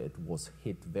market was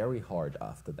hit very hard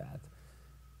after that.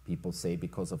 People say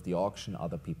because of the auction,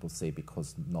 other people say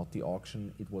because not the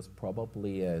auction. It was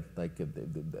probably it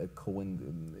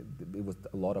was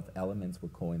a lot of elements were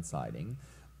coinciding,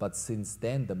 but since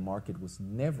then the market was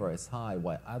never as high.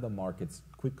 While other markets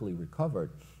quickly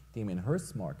recovered, Damien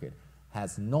Hirst's market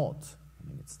has not. I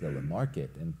mean, it's still a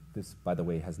market, and this, by the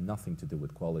way, has nothing to do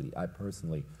with quality. I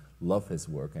personally love his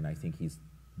work, and I think he's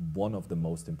one of the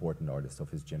most important artists of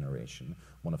his generation,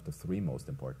 one of the 3 most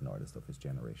important artists of his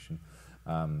generation.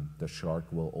 The Shark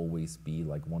will always be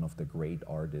like one of the great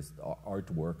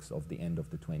artworks of the end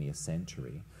of the 20th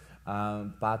century.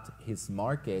 But his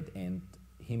market and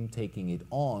him taking it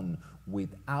on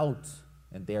without,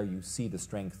 and there you see the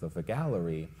strength of a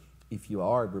gallery, if you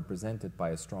are represented by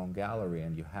a strong gallery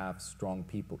and you have strong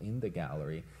people in the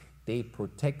gallery, they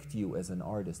protect you as an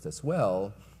artist as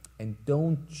well, and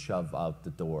don't shove out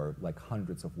the door like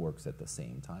hundreds of works at the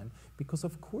same time, because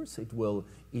of course it will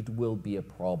be a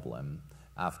problem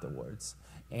afterwards.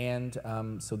 And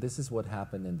so this is what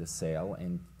happened in the sale,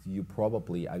 and you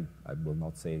probably, I will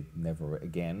not say never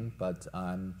again, but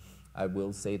I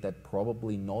will say that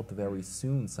probably not very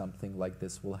soon something like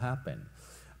this will happen.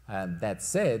 That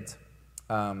said,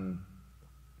 I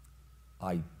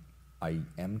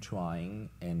am trying,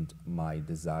 and my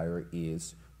desire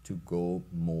is to go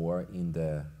more in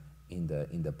the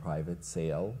private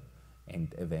sale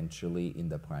and eventually in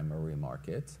the primary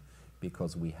market,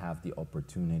 because we have the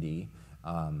opportunity.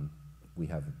 We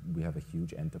have a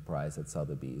huge enterprise at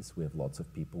Sotheby's. We have lots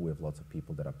of people. We have lots of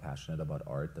people that are passionate about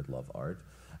art, that love art,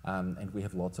 and we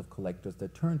have lots of collectors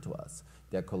that turn to us.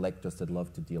 There are collectors that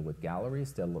love to deal with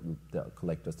galleries. There are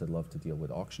collectors that love to deal with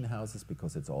auction houses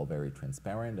because it's all very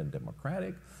transparent and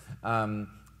democratic.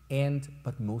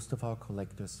 But most of our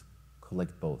collectors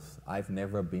collect both. I've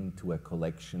never been to a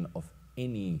collection of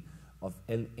any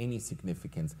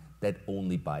significance that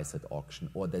only buys at auction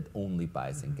or that only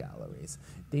buys in galleries.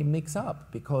 They mix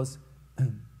up because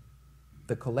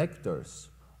the collectors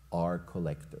are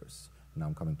collectors. Now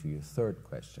I'm coming to your 3rd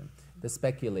question. The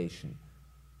speculation.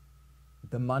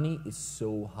 The money is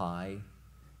so high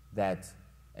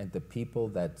and the people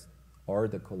that are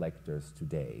the collectors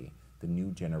today, the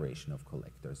new generation of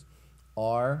collectors,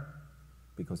 are,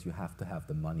 because you have to have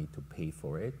the money to pay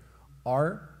for it,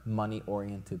 are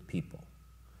money-oriented people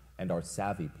and are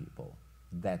savvy people.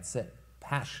 That's it.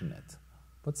 Passionate,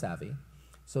 but savvy.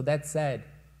 So that said,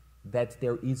 that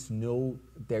there is no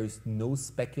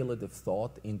speculative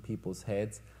thought in people's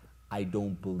heads, I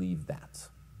don't believe that.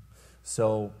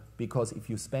 So, because if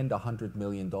you spend $100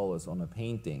 million on a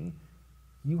painting,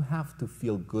 you have to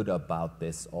feel good about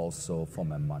this also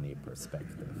from a money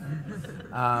perspective.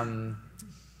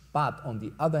 But on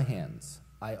the other hand,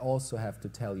 I also have to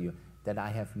tell you that I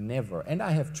have never, and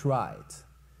I have tried,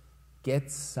 get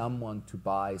someone to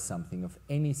buy something of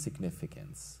any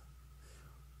significance,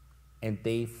 and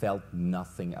they felt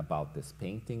nothing about this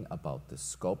painting, about this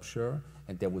sculpture,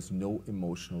 and there was no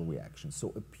emotional reaction.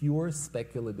 So a pure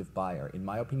speculative buyer, in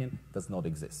my opinion, does not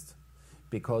exist.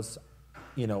 Because,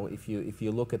 you know, if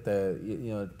you look at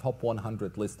the top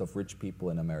 100 list of rich people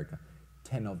in America,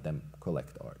 10 of them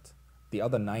collect art. The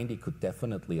other 90 could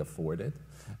definitely afford it,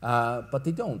 but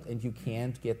they don't, and you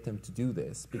can't get them to do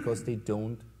this because they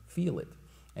don't feel it.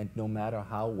 And no matter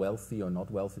how wealthy or not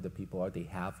wealthy the people are, they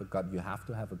have a gut. You have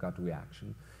to have a gut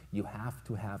reaction. You have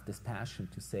to have this passion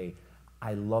to say,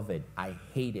 I love it, I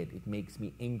hate it, it makes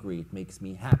me angry, it makes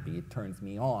me happy, it turns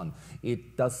me on,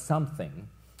 it does something.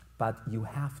 But you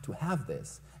have to have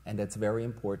this, and that's very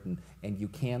important, and you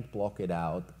can't block it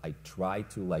out. I try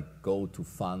to go to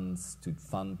funds to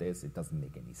fund this. It doesn't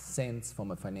make any sense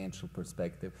from a financial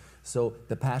perspective. So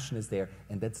the passion is there,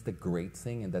 and that's the great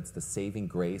thing, and that's the saving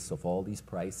grace of all these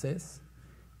prices.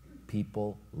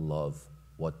 People love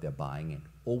what they're buying and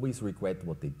always regret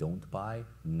what they don't buy,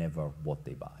 never what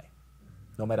they buy,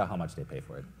 no matter how much they pay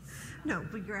for it. No,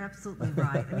 but you're absolutely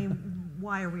right. I mean,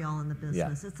 why are we all in the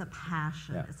business? Yeah. It's a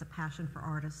passion. Yeah. It's a passion for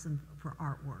artists and for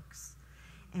artworks.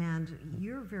 And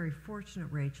you're very fortunate,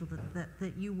 Rachel,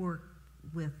 that you work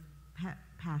with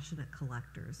passionate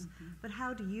collectors. Mm-hmm. But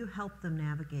how do you help them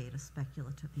navigate a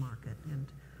speculative market? And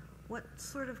what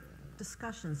sort of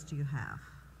discussions do you have?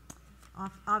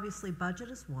 Obviously, budget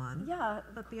is one. Yeah.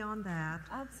 But beyond that.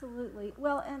 Absolutely.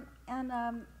 Well,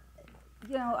 and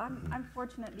you know, I'm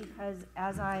fortunate because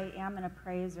as I am an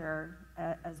appraiser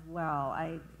as well,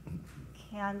 I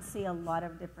can see a lot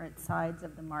of different sides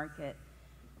of the market.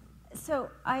 So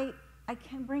I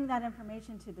can bring that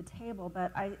information to the table,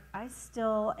 but I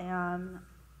still am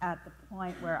at the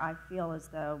point where I feel as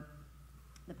though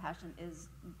the passion is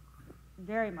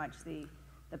very much the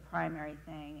primary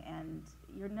thing, and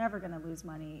you're never going to lose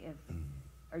money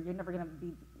or you're never going to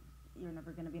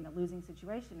be in a losing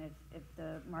situation if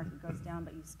the market goes down,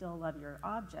 but you still love your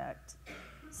object.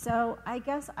 So I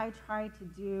guess I try to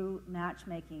do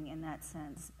matchmaking in that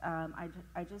sense. I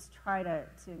just try to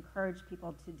encourage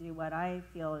people to do what I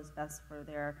feel is best for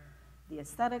the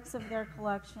aesthetics of their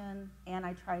collection, and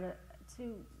I try to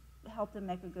help them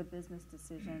make a good business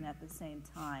decision at the same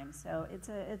time. So it's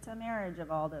a marriage of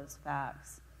all those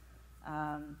facts.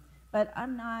 But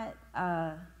I'm not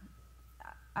a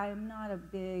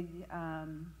big,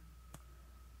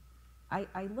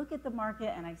 I look at the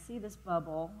market and I see this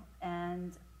bubble,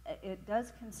 and it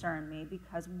does concern me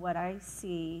because what I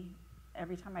see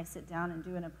every time I sit down and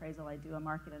do an appraisal, I do a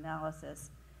market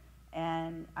analysis,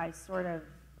 and I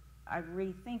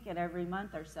rethink it every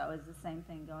month or so. Is the same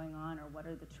thing going on, or what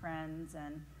are the trends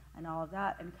and all of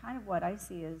that? And kind of what I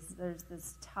see is there's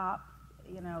this top,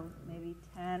 maybe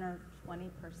 10 or 20%,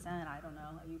 I don't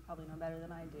know, you probably know better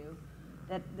than I do,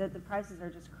 that the prices are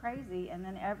just crazy, and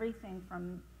then everything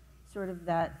from sort of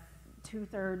that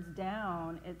 2/3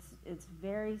 down, it's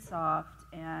very soft,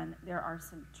 and there are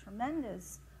some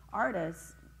tremendous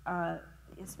artists,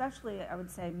 especially I would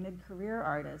say mid-career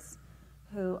artists,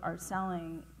 who are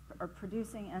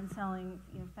producing and selling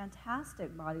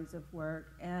fantastic bodies of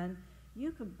work, and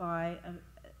you could buy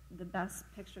the best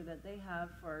picture that they have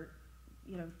for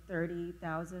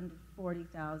 $30,000 to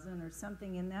 $40,000 or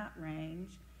something in that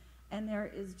range. And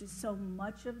there is just so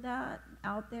much of that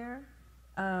out there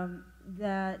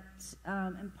that,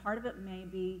 and part of it may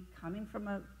be coming from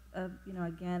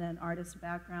again, an artist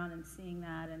background and seeing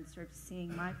that and sort of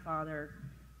seeing my father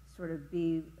sort of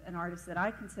be an artist that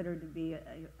I consider to be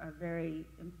a very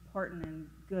important and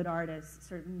good artist,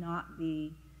 sort of not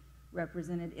be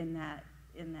represented in that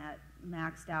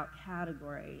maxed out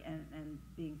category and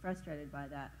being frustrated by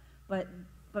that. But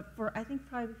I think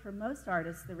probably for most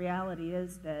artists, the reality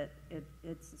is that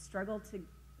it's a struggle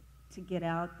to get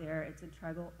out there. It's a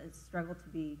struggle to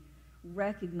be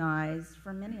recognized.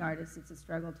 For many artists, it's a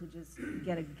struggle to just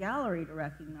get a gallery to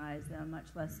recognize them, much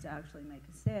less to actually make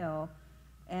a sale.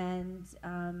 And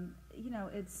you know,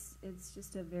 it's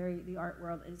just the art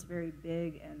world is very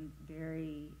big and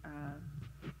very,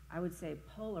 I would say,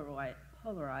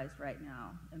 polarized right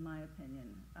now, in my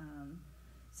opinion.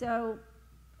 So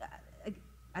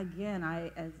again,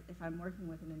 if I'm working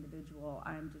with an individual,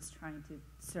 I'm just trying to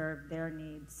serve their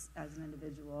needs as an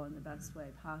individual in the best way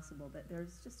possible. But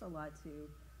there's just a lot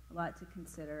to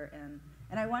consider,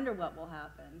 and I wonder what will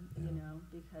happen, you know,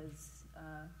 because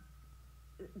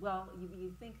well,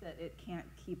 you think that it can't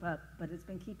keep up, but it's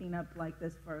been keeping up like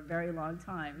this for a very long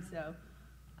time. So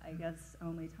I guess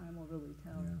only time will really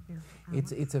tell. Yeah.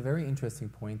 It's a very interesting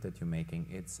point that you're making.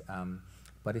 It's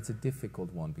but it's a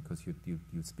difficult one because you're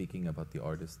speaking about the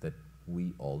artists that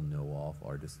we all know of,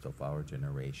 artists of our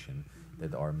generation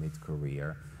that are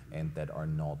mid-career and that are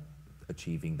not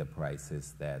achieving the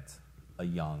prices that a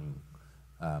young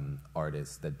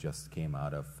artist that just came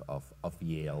out of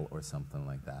Yale or something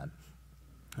like that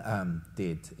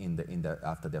did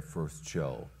after their first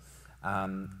show.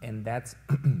 And that's,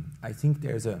 I think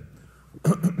there's a,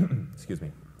 excuse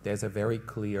me, there's a very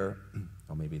clear,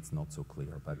 or maybe it's not so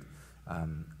clear, but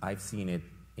I've seen it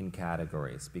in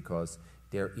categories because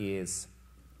there's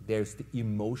the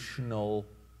emotional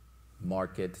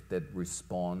market that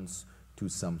responds to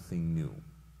something new.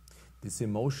 This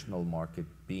emotional market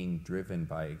being driven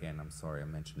by, again, I'm sorry,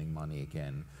 I'm mentioning money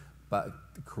again, but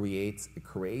creates a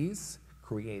craze,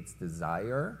 creates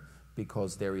desire,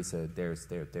 because there's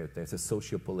a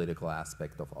socio-political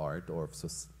aspect of art or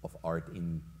of art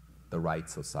in the right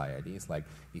society. It's like,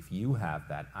 if you have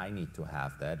that, I need to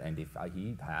have that, and if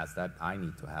he has that, I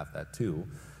need to have that too.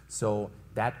 So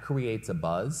that creates a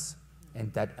buzz,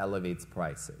 and that elevates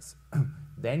prices.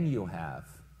 Then you have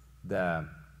the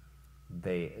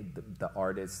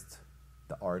art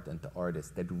and the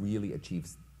artist that really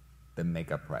achieves the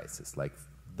mega prices, like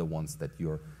the ones that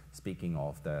you're speaking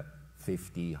of, the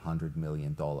 $50, $100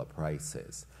 million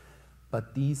prices.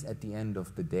 But these, at the end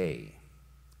of the day,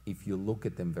 if you look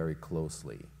at them very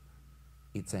closely,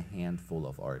 it's a handful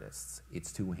of artists.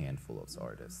 It's two handfuls of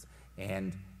artists.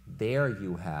 And there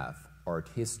you have art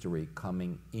history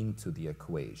coming into the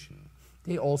equation.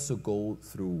 They also go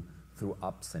through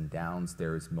ups and downs.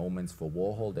 There's moments for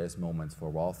Warhol, there's moments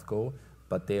for Rothko,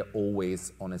 but they're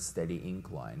always on a steady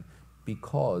incline.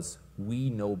 Because we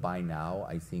know by now,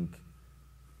 I think,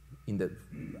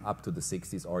 up to the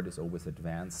 60s, art is always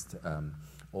advanced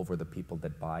over the people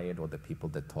that buy it or the people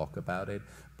that talk about it.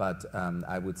 But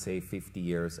I would say 50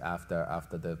 years after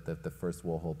the first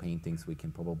Warhol paintings, we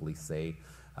can probably say,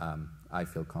 I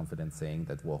feel confident saying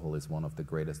that Warhol is one of the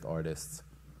greatest artists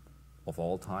of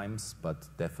all times, but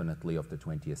definitely of the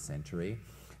 20th century.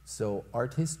 So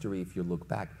art history, if you look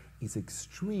back, is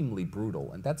extremely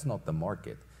brutal, and that's not the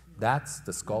market. That's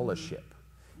the scholarship.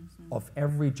 Of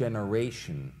every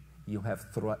generation, you have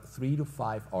 3 to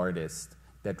 5 artists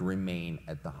that remain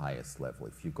at the highest level.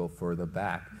 If you go further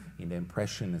back in the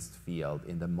Impressionist field,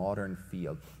 in the modern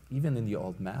field, even in the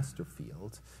Old Master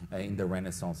field, in the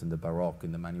Renaissance, in the Baroque,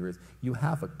 in the Manierist, you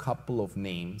have a couple of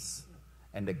names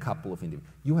and a couple of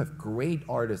individuals. You have great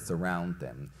artists around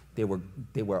them. They were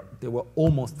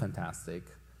almost fantastic,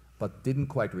 but didn't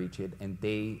quite reach it, and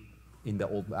in the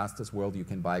Old Masters world, you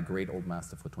can buy a great Old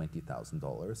Master for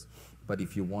 $20,000. But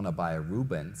if you want to buy a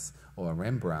Rubens or a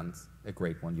Rembrandt, a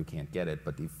great one, you can't get it.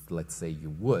 But if, let's say, you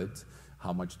would,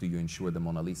 how much do you insure the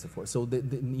Mona Lisa for? So,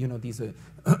 you know, these are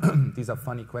these are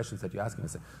funny questions that you're asking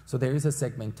us. So there is a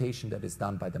segmentation that is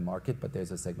done by the market, but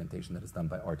there's a segmentation that is done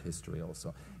by art history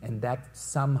also. And that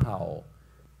somehow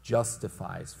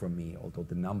justifies for me, although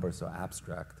the numbers are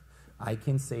abstract, I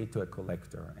can say to a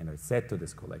collector, and I said to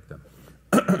this collector,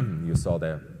 you saw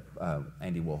the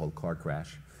Andy Warhol car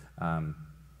crash,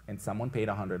 and someone paid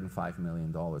 $105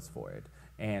 million for it.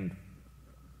 And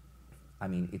I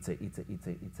mean, it's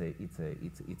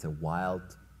a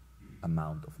wild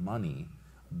amount of money,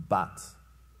 but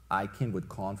I can with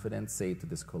confidence say to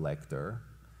this collector,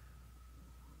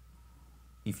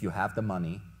 if you have the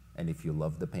money and if you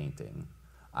love the painting,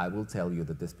 I will tell you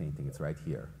that this painting, it's right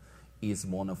here, is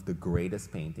one of the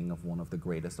greatest painting of one of the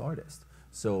greatest artists.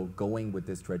 So going with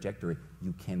this trajectory,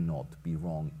 you cannot be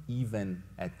wrong, even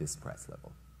at this price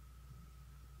level.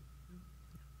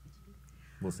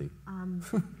 We'll see.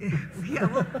 Yeah,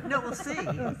 we'll see.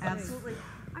 Absolutely.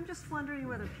 I'm just wondering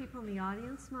whether people in the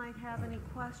audience might have any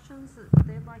questions that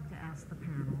they'd like to ask the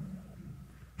panel.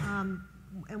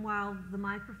 And while the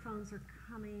microphones are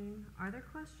coming, are there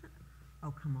questions?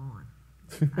 Oh, come on.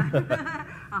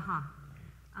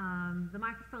 The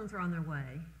microphones are on their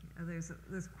way. There's a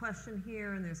question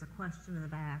here, and there's a question in the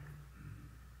back.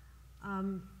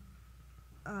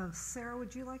 Sarah,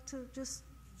 would you like to just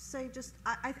say just,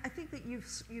 I think that you've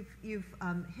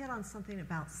hit on something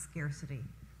about scarcity,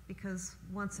 because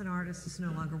once an artist is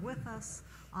no longer with us,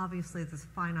 obviously there's a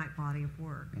finite body of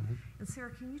work. And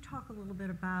Sarah, can you talk a little bit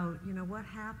about, what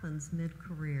happens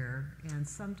mid-career and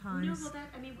sometimes... No, well,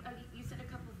 you said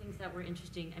a couple of things that were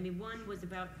interesting. One was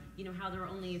about, how there are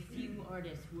only a few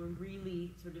artists who are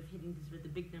really sort of hitting the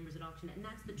big numbers at auction, and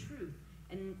that's the truth.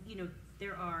 And,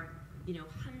 there are,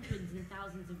 hundreds and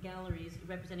thousands of galleries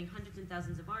representing hundreds and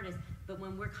thousands of artists, but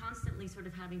when we're constantly sort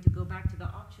of having to go back to the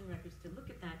auction records to look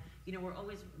at that,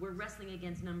 we're wrestling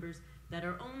against numbers that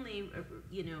are only,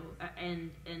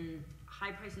 and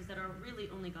high prices that are really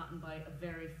only gotten by a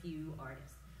very few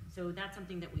artists. So that's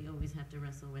something that we always have to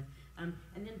wrestle with. And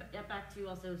then back to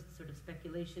also sort of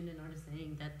speculation and artists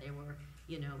saying that they were,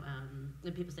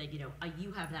 and people say,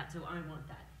 you have that, so I want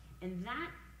that. And that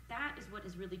is what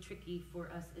is really tricky for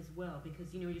us as well,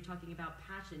 because, you're talking about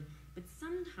passion, but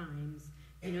sometimes,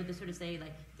 they sort of say,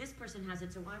 like, this person has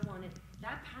it, so I want it.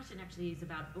 That passion actually is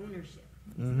about ownership.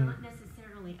 It's not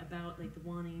necessarily about, like, the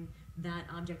wanting that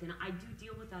object, and I do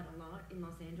deal with that a lot in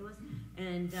Los Angeles,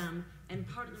 and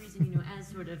part of the reason, as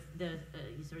sort of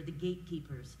the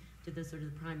gatekeepers to the sort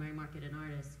of the primary market and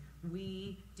artists,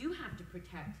 we do have to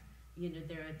protect,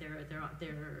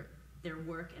 their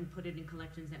work and put it in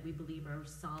collections that we believe are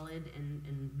solid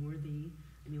and worthy.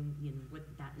 What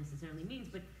that necessarily means,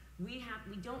 but we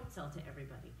don't sell to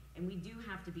everybody, and we do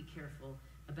have to be careful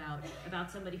about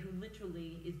somebody who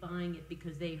literally is buying it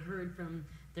because they heard from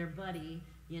their buddy,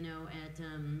 at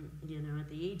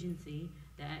the agency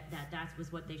that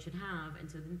was what they should have,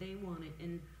 and so then they want it,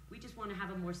 and we just want to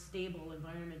have a more stable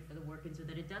environment for the work, and so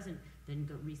that it doesn't then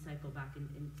go recycle back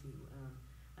into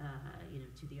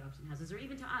to the auction houses, or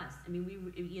even to us. We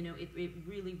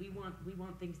really we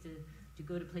want things to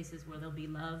go to places where they'll be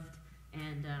loved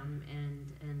and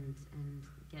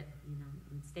get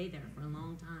and stay there for a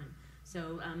long time.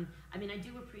 So I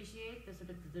do appreciate the sort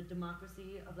of the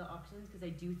democracy of the auctions, because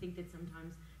I do think that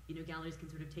sometimes galleries can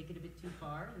sort of take it a bit too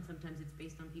far, and sometimes it's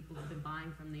based on people who've been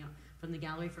buying from the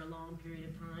gallery for a long period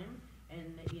of time.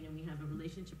 And we have a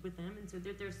relationship with them, and so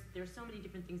there's so many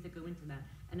different things that go into that.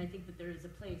 And I think that there is a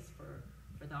place for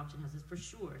the auction houses for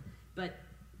sure, but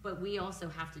we also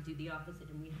have to do the opposite,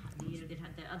 and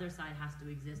the other side has to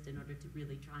exist in order to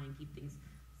really try and keep things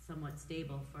somewhat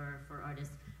stable for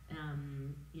artists,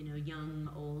 young,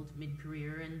 old,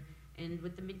 mid-career, and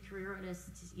with the mid-career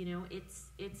artists,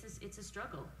 it's a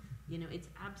struggle. It's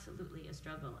absolutely a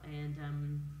struggle,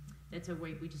 and that's a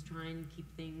way we just try and keep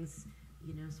things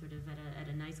sort of at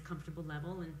a nice, comfortable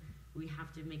level, and we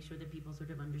have to make sure that people sort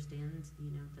of understand,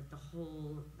 that the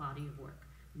whole body of work,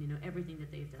 everything that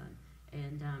they've done,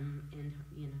 and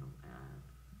yeah.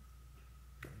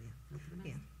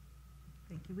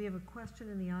 Thank you. We have a question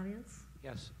in the audience.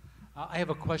 Yes, I have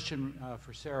a question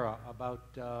for Sarah about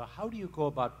how do you go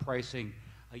about pricing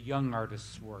a young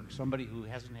artist's work, somebody who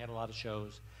hasn't had a lot of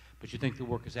shows, but you think the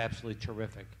work is absolutely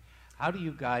terrific. How do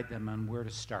you guide them on where to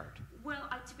start? Well,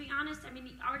 to be honest, the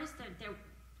artists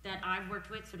that I've worked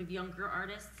with, sort of younger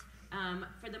artists,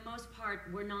 for the most part,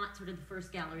 we're not sort of the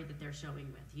first gallery that they're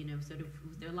showing with. Sort of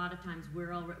a lot of times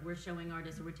we're showing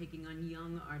artists, or we're taking on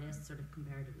young artists, sort of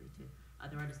comparatively to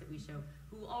other artists that we show,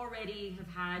 who already have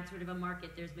had sort of a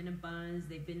market. There's been a buzz.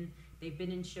 They've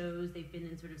been in shows. They've been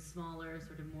in sort of smaller,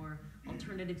 sort of more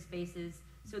alternative spaces.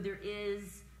 So there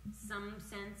is some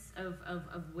sense of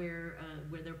where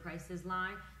their prices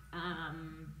lie.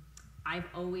 I've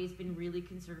always been really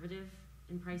conservative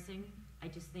in pricing. I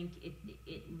just think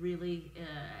it really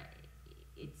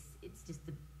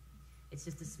it's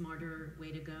just a smarter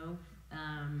way to go.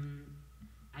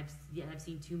 I've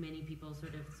seen too many people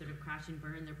sort of crash and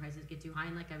burn. Their prices get too high,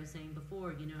 and like I was saying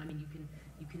before, you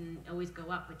can always go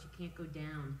up, but you can't go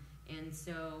down. And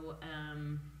so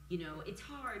it's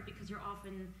hard because you're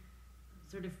often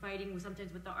sort of fighting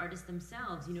sometimes with the artists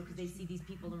themselves, because they see these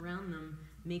people around them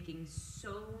making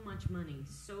so much money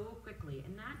so quickly,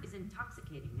 and that is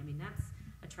intoxicating. That's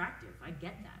attractive. I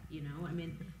get that,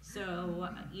 so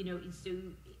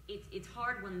it's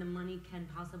hard when the money can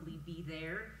possibly be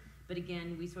there, but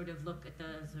again, we sort of look at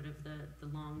the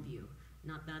long view,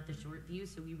 not the short view.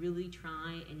 So we really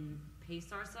try and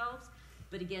pace ourselves,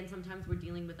 but again, sometimes we're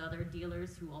dealing with other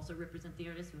dealers who also represent the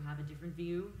artists who have a different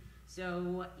view.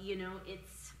 So,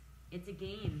 it's a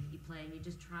game you play, and you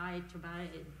just try to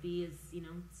be as,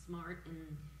 smart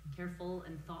and careful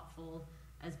and thoughtful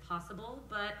as possible.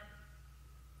 But,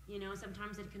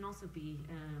 sometimes it can also be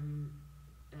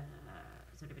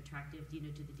sort of attractive, to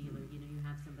the dealer. You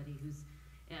have somebody who's,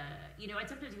 And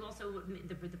sometimes you also,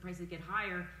 the prices get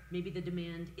higher, maybe the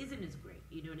demand isn't as great.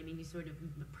 You know what I mean? You sort of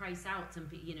price out some,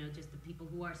 just the people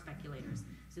who are speculators,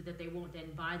 so that they won't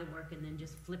then buy the work and then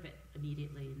just flip it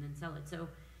immediately and then sell it. So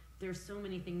there's so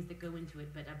many things that go into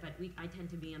it, but I tend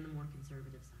to be on the more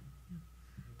conservative side. Yeah.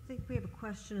 I think we have a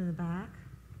question in the back.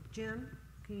 Jim,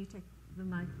 can you take the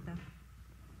mic back?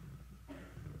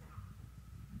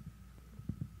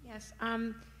 Yes.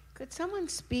 Could someone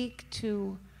speak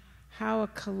to how a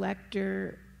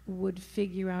collector would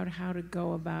figure out how to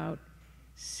go about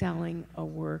selling a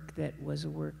work that was a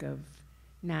work of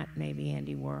not maybe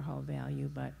Andy Warhol value,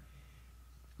 but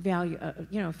value,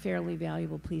 fairly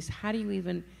valuable piece? How do you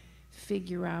even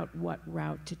figure out what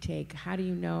route to take? How do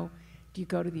you know? Do you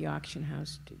go to the auction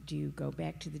house? Do you go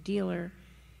back to the dealer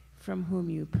from whom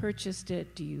you purchased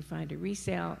it? Do you find a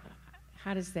resale?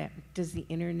 How does the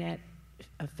internet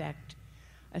affect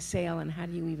a sale, and how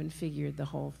do you even figure the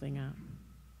whole thing out?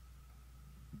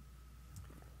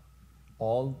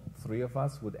 All three of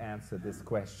us would answer this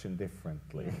question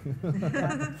differently.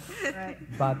 Yeah. Right.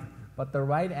 But the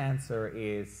right answer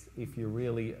is, if you're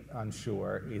really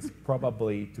unsure, is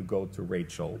probably to go to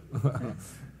Rachael.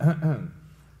 But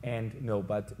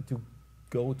to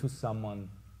go to someone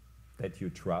that you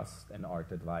trust, an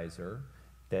art advisor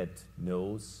that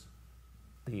knows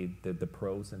the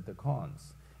pros and the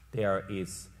cons. There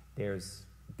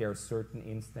are certain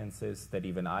instances that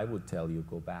even I would tell you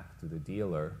go back to the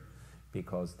dealer,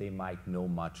 because they might know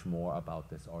much more about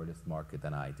this artist market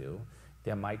than I do.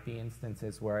 There might be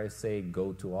instances where I say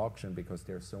go to auction, because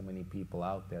there are so many people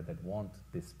out there that want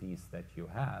this piece that you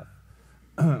have,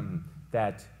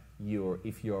 that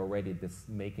if you're already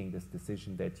making this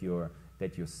decision that you're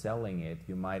selling it,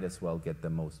 you might as well get the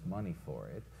most money for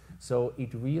it. So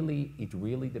it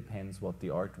really depends what the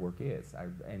artwork is.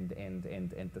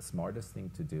 And the smartest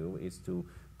thing to do is to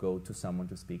go to someone,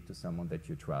 to speak to someone that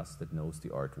you trust, that knows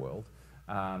the art world,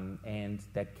 and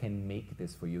that can make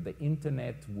this for you. The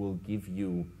internet will give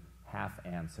you half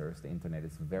answers. The internet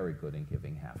is very good in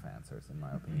giving half answers, in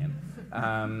my opinion.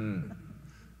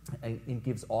 It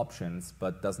gives options,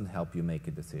 but doesn't help you make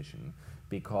a decision.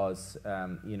 Because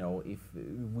if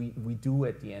we do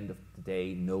at the end of the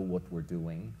day know what we're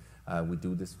doing. We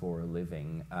do this for a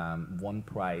living. One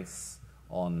price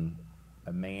on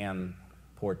a man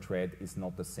portrait is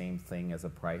not the same thing as a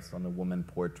price on a woman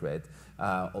portrait.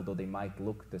 Although they might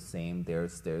look the same,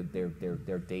 there's their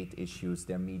date issues,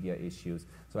 their media issues.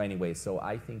 So anyway, so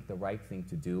I think the right thing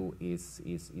to do is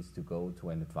to go to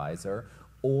an advisor,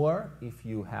 or if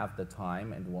you have the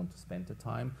time and want to spend the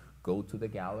time, go to the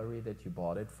gallery that you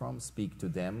bought it from, speak to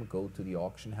them, go to the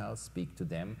auction house, speak to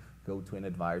them, go to an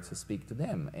advisor, speak to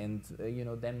them, and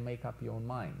then make up your own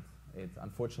mind.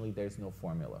 Unfortunately, there's no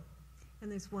formula.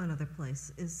 And there's one other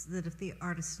place, is that if the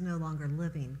artist is no longer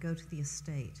living, go to the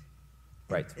estate.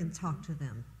 Right. And talk to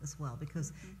them as well,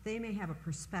 because they may have a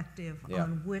perspective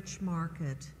on which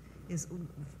market is.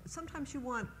 Sometimes you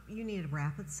need a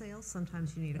rapid sale,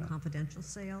 sometimes you need a confidential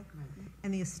sale,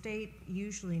 and the estate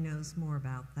usually knows more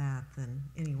about that than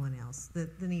anyone else,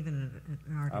 than even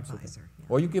an art advisor. Yeah.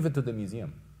 Or you give it to the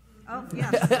museum. Oh,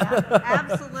 yes,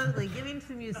 absolutely. Giving to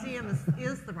the museum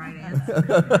is the right answer.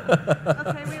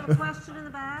 Okay, we have a question in the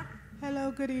back.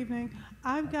 Hello, good evening.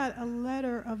 I've got a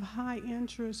letter of high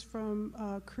interest from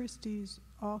Christie's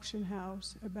auction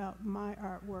house about my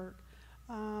artwork,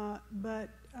 and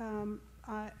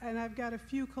I've got a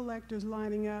few collectors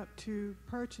lining up to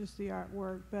purchase the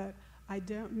artwork, but I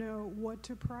don't know what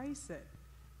to price it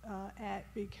at,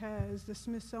 because the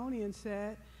Smithsonian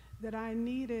said that I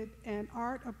needed an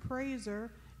art appraiser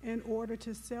in order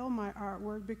to sell my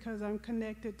artwork, because I'm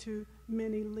connected to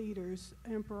many leaders,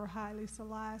 Emperor Haile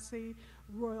Selassie,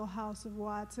 Royal House of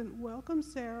Watson. Welcome,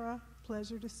 Sarah.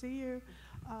 Pleasure to see you,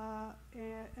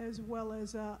 as well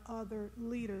as other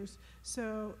leaders.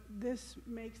 So this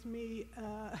makes me,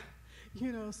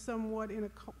 somewhat in a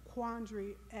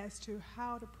quandary as to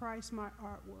how to price my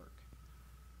artwork.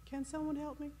 Can someone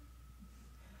help me?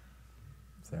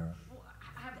 Sarah?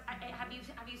 Have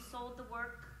you sold the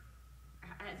work?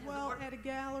 Well, at a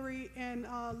gallery in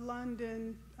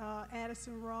London,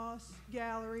 Addison Ross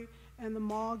Gallery, and the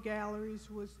Mall Galleries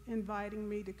was inviting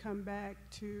me to come back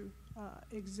to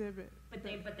exhibit. But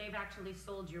they've actually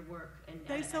sold your work, and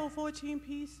they sold 14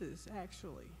 pieces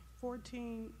actually,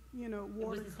 14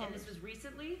 watercolors. And this was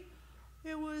recently?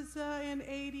 It was in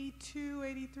 82,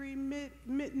 83,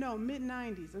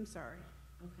 mid-90s. I'm sorry.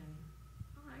 Okay.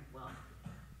 All right. Well.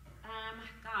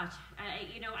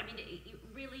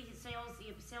 Really, sales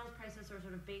prices are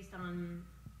sort of based on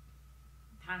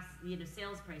past,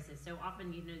 sales prices. So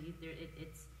often,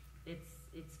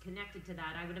 it's connected to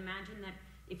that. I would imagine that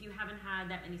if you haven't had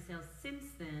that many sales since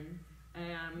then,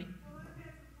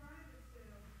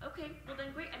 okay, well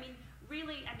then great. I mean,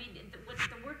 really, I mean, the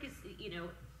work is, you know,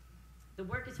 the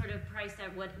work is sort of priced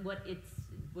at what it's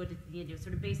you know,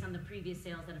 sort of based on the previous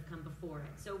sales that have come before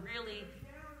it. So really.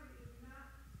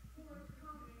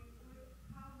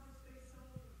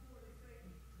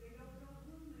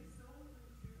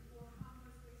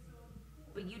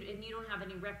 But you don't have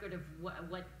any record of what.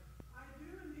 I do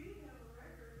indeed have a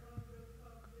record of the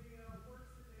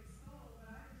works that they sold,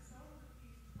 but I have sold a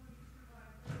piece 22 by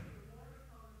 30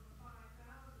 watercolor for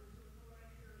 $5,000 to a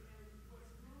collector in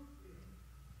West Bloomfield.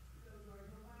 So are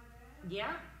you buy that?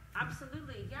 Yeah,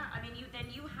 absolutely. Yeah, I mean, you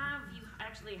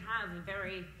actually have a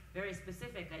very, very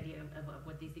specific idea of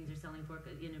what these things are selling for,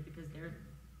 you know, because they're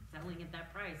selling at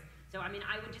that price. So I mean,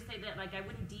 I would just say that, like, I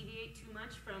wouldn't deviate too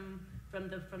much from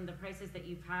the prices that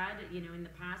you've had, you know, in the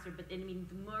past. But I mean,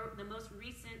 the most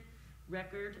recent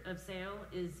record of sale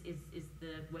is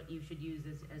what you should use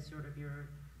as sort of your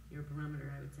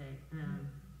barometer, I would say.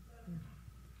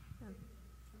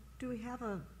 Do we have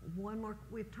one more?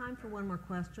 We have time for one more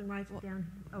question, right down.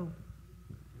 Oh,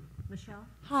 Michelle.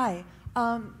 Hi.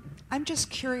 I'm just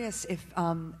curious if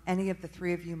any of the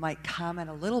three of you might comment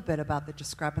a little bit about the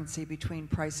discrepancy between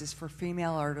prices for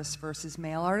female artists versus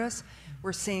male artists.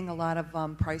 We're seeing a lot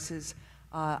of prices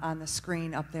on the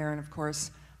screen up there, and of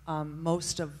course,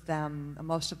 most of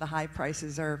the high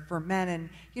prices are for men. And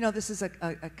you know, this is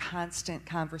a constant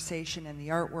conversation in the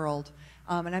art world.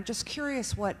 And I'm just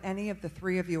curious what any of the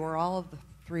three of you, or all of the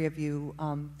three of you,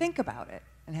 think about it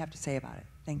and have to say about it.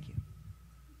 Thank you.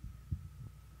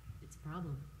 It's a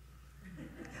problem.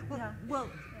 Well,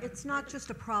 it's not just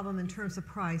a problem in terms of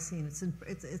pricing.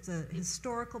 It's a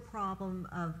historical problem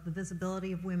of the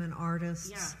visibility of women artists.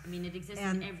 Yeah, I mean, it exists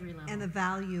at every level. And the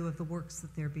value of the works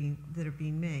that are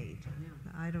being made. Yeah.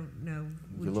 I don't know.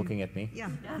 You're looking at me? Yeah.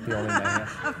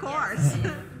 Of course.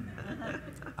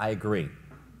 I agree.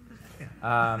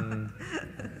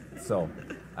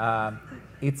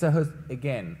 It's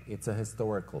a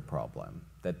historical problem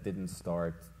that didn't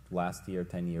start last year,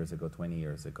 10 years ago, 20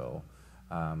 years ago.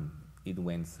 It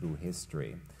went through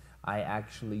history. I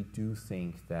actually do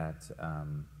think that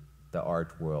the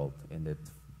art world and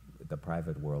the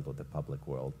private world or the public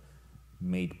world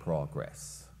made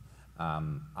progress.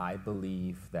 I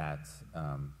believe that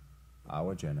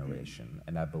our generation,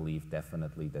 and I believe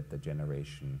definitely that the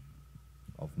generation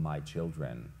of my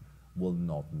children, will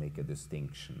not make a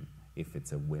distinction if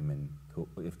it's a woman who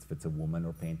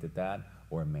painted that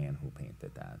or a man who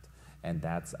painted that. And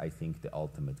that's, I think, the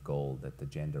ultimate goal, that the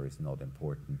gender is not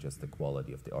important, just the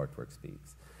quality of the artwork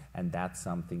speaks. And that's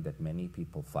something that many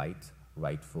people fight,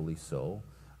 rightfully so.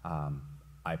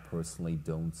 I personally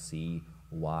don't see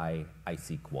why I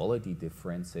see quality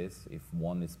differences. If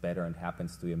one is better and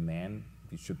happens to be a man,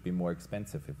 it should be more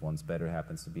expensive. If one's better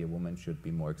happens to be a woman, it should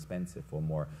be more expensive or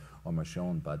more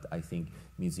shown. But I think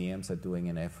museums are doing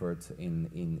an effort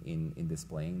in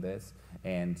displaying this,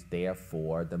 and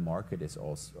therefore the market is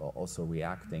also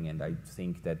reacting. And I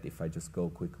think that if I just go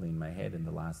quickly in my head, in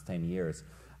the last 10 years,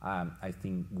 I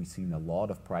think we've seen a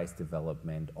lot of price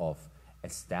development of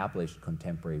established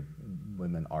contemporary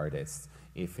women artists.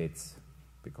 If it's,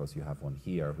 because you have one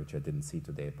here, which I didn't see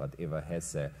today, but Eva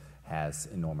Hesse has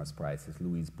enormous prices.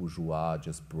 Louise Bourgeois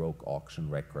just broke auction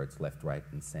records left, right,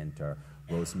 and center.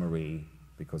 Rosemary,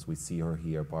 because we see her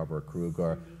here, Barbara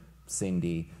Kruger,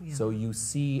 Cindy. Yeah. So you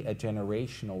see a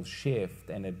generational shift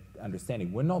and an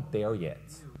understanding. We're not there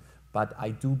yet, but I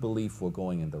do believe we're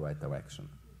going in the right direction.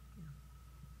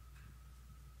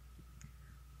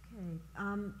 Okay,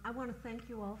 I want to thank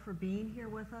you all for being here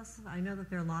with us. I know that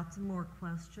there are lots of more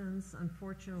questions.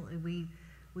 Unfortunately,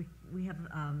 we have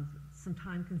some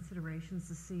time considerations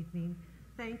this evening.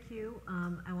 Thank you.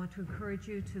 I want to encourage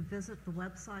you to visit the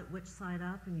website, Which Side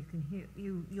Up, and you can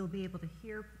you'll be able to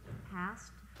hear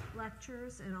past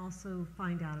lectures and also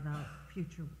find out about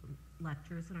future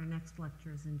lectures, and our next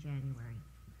lecture is in January.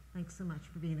 Thanks so much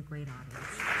for being a great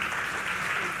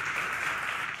audience.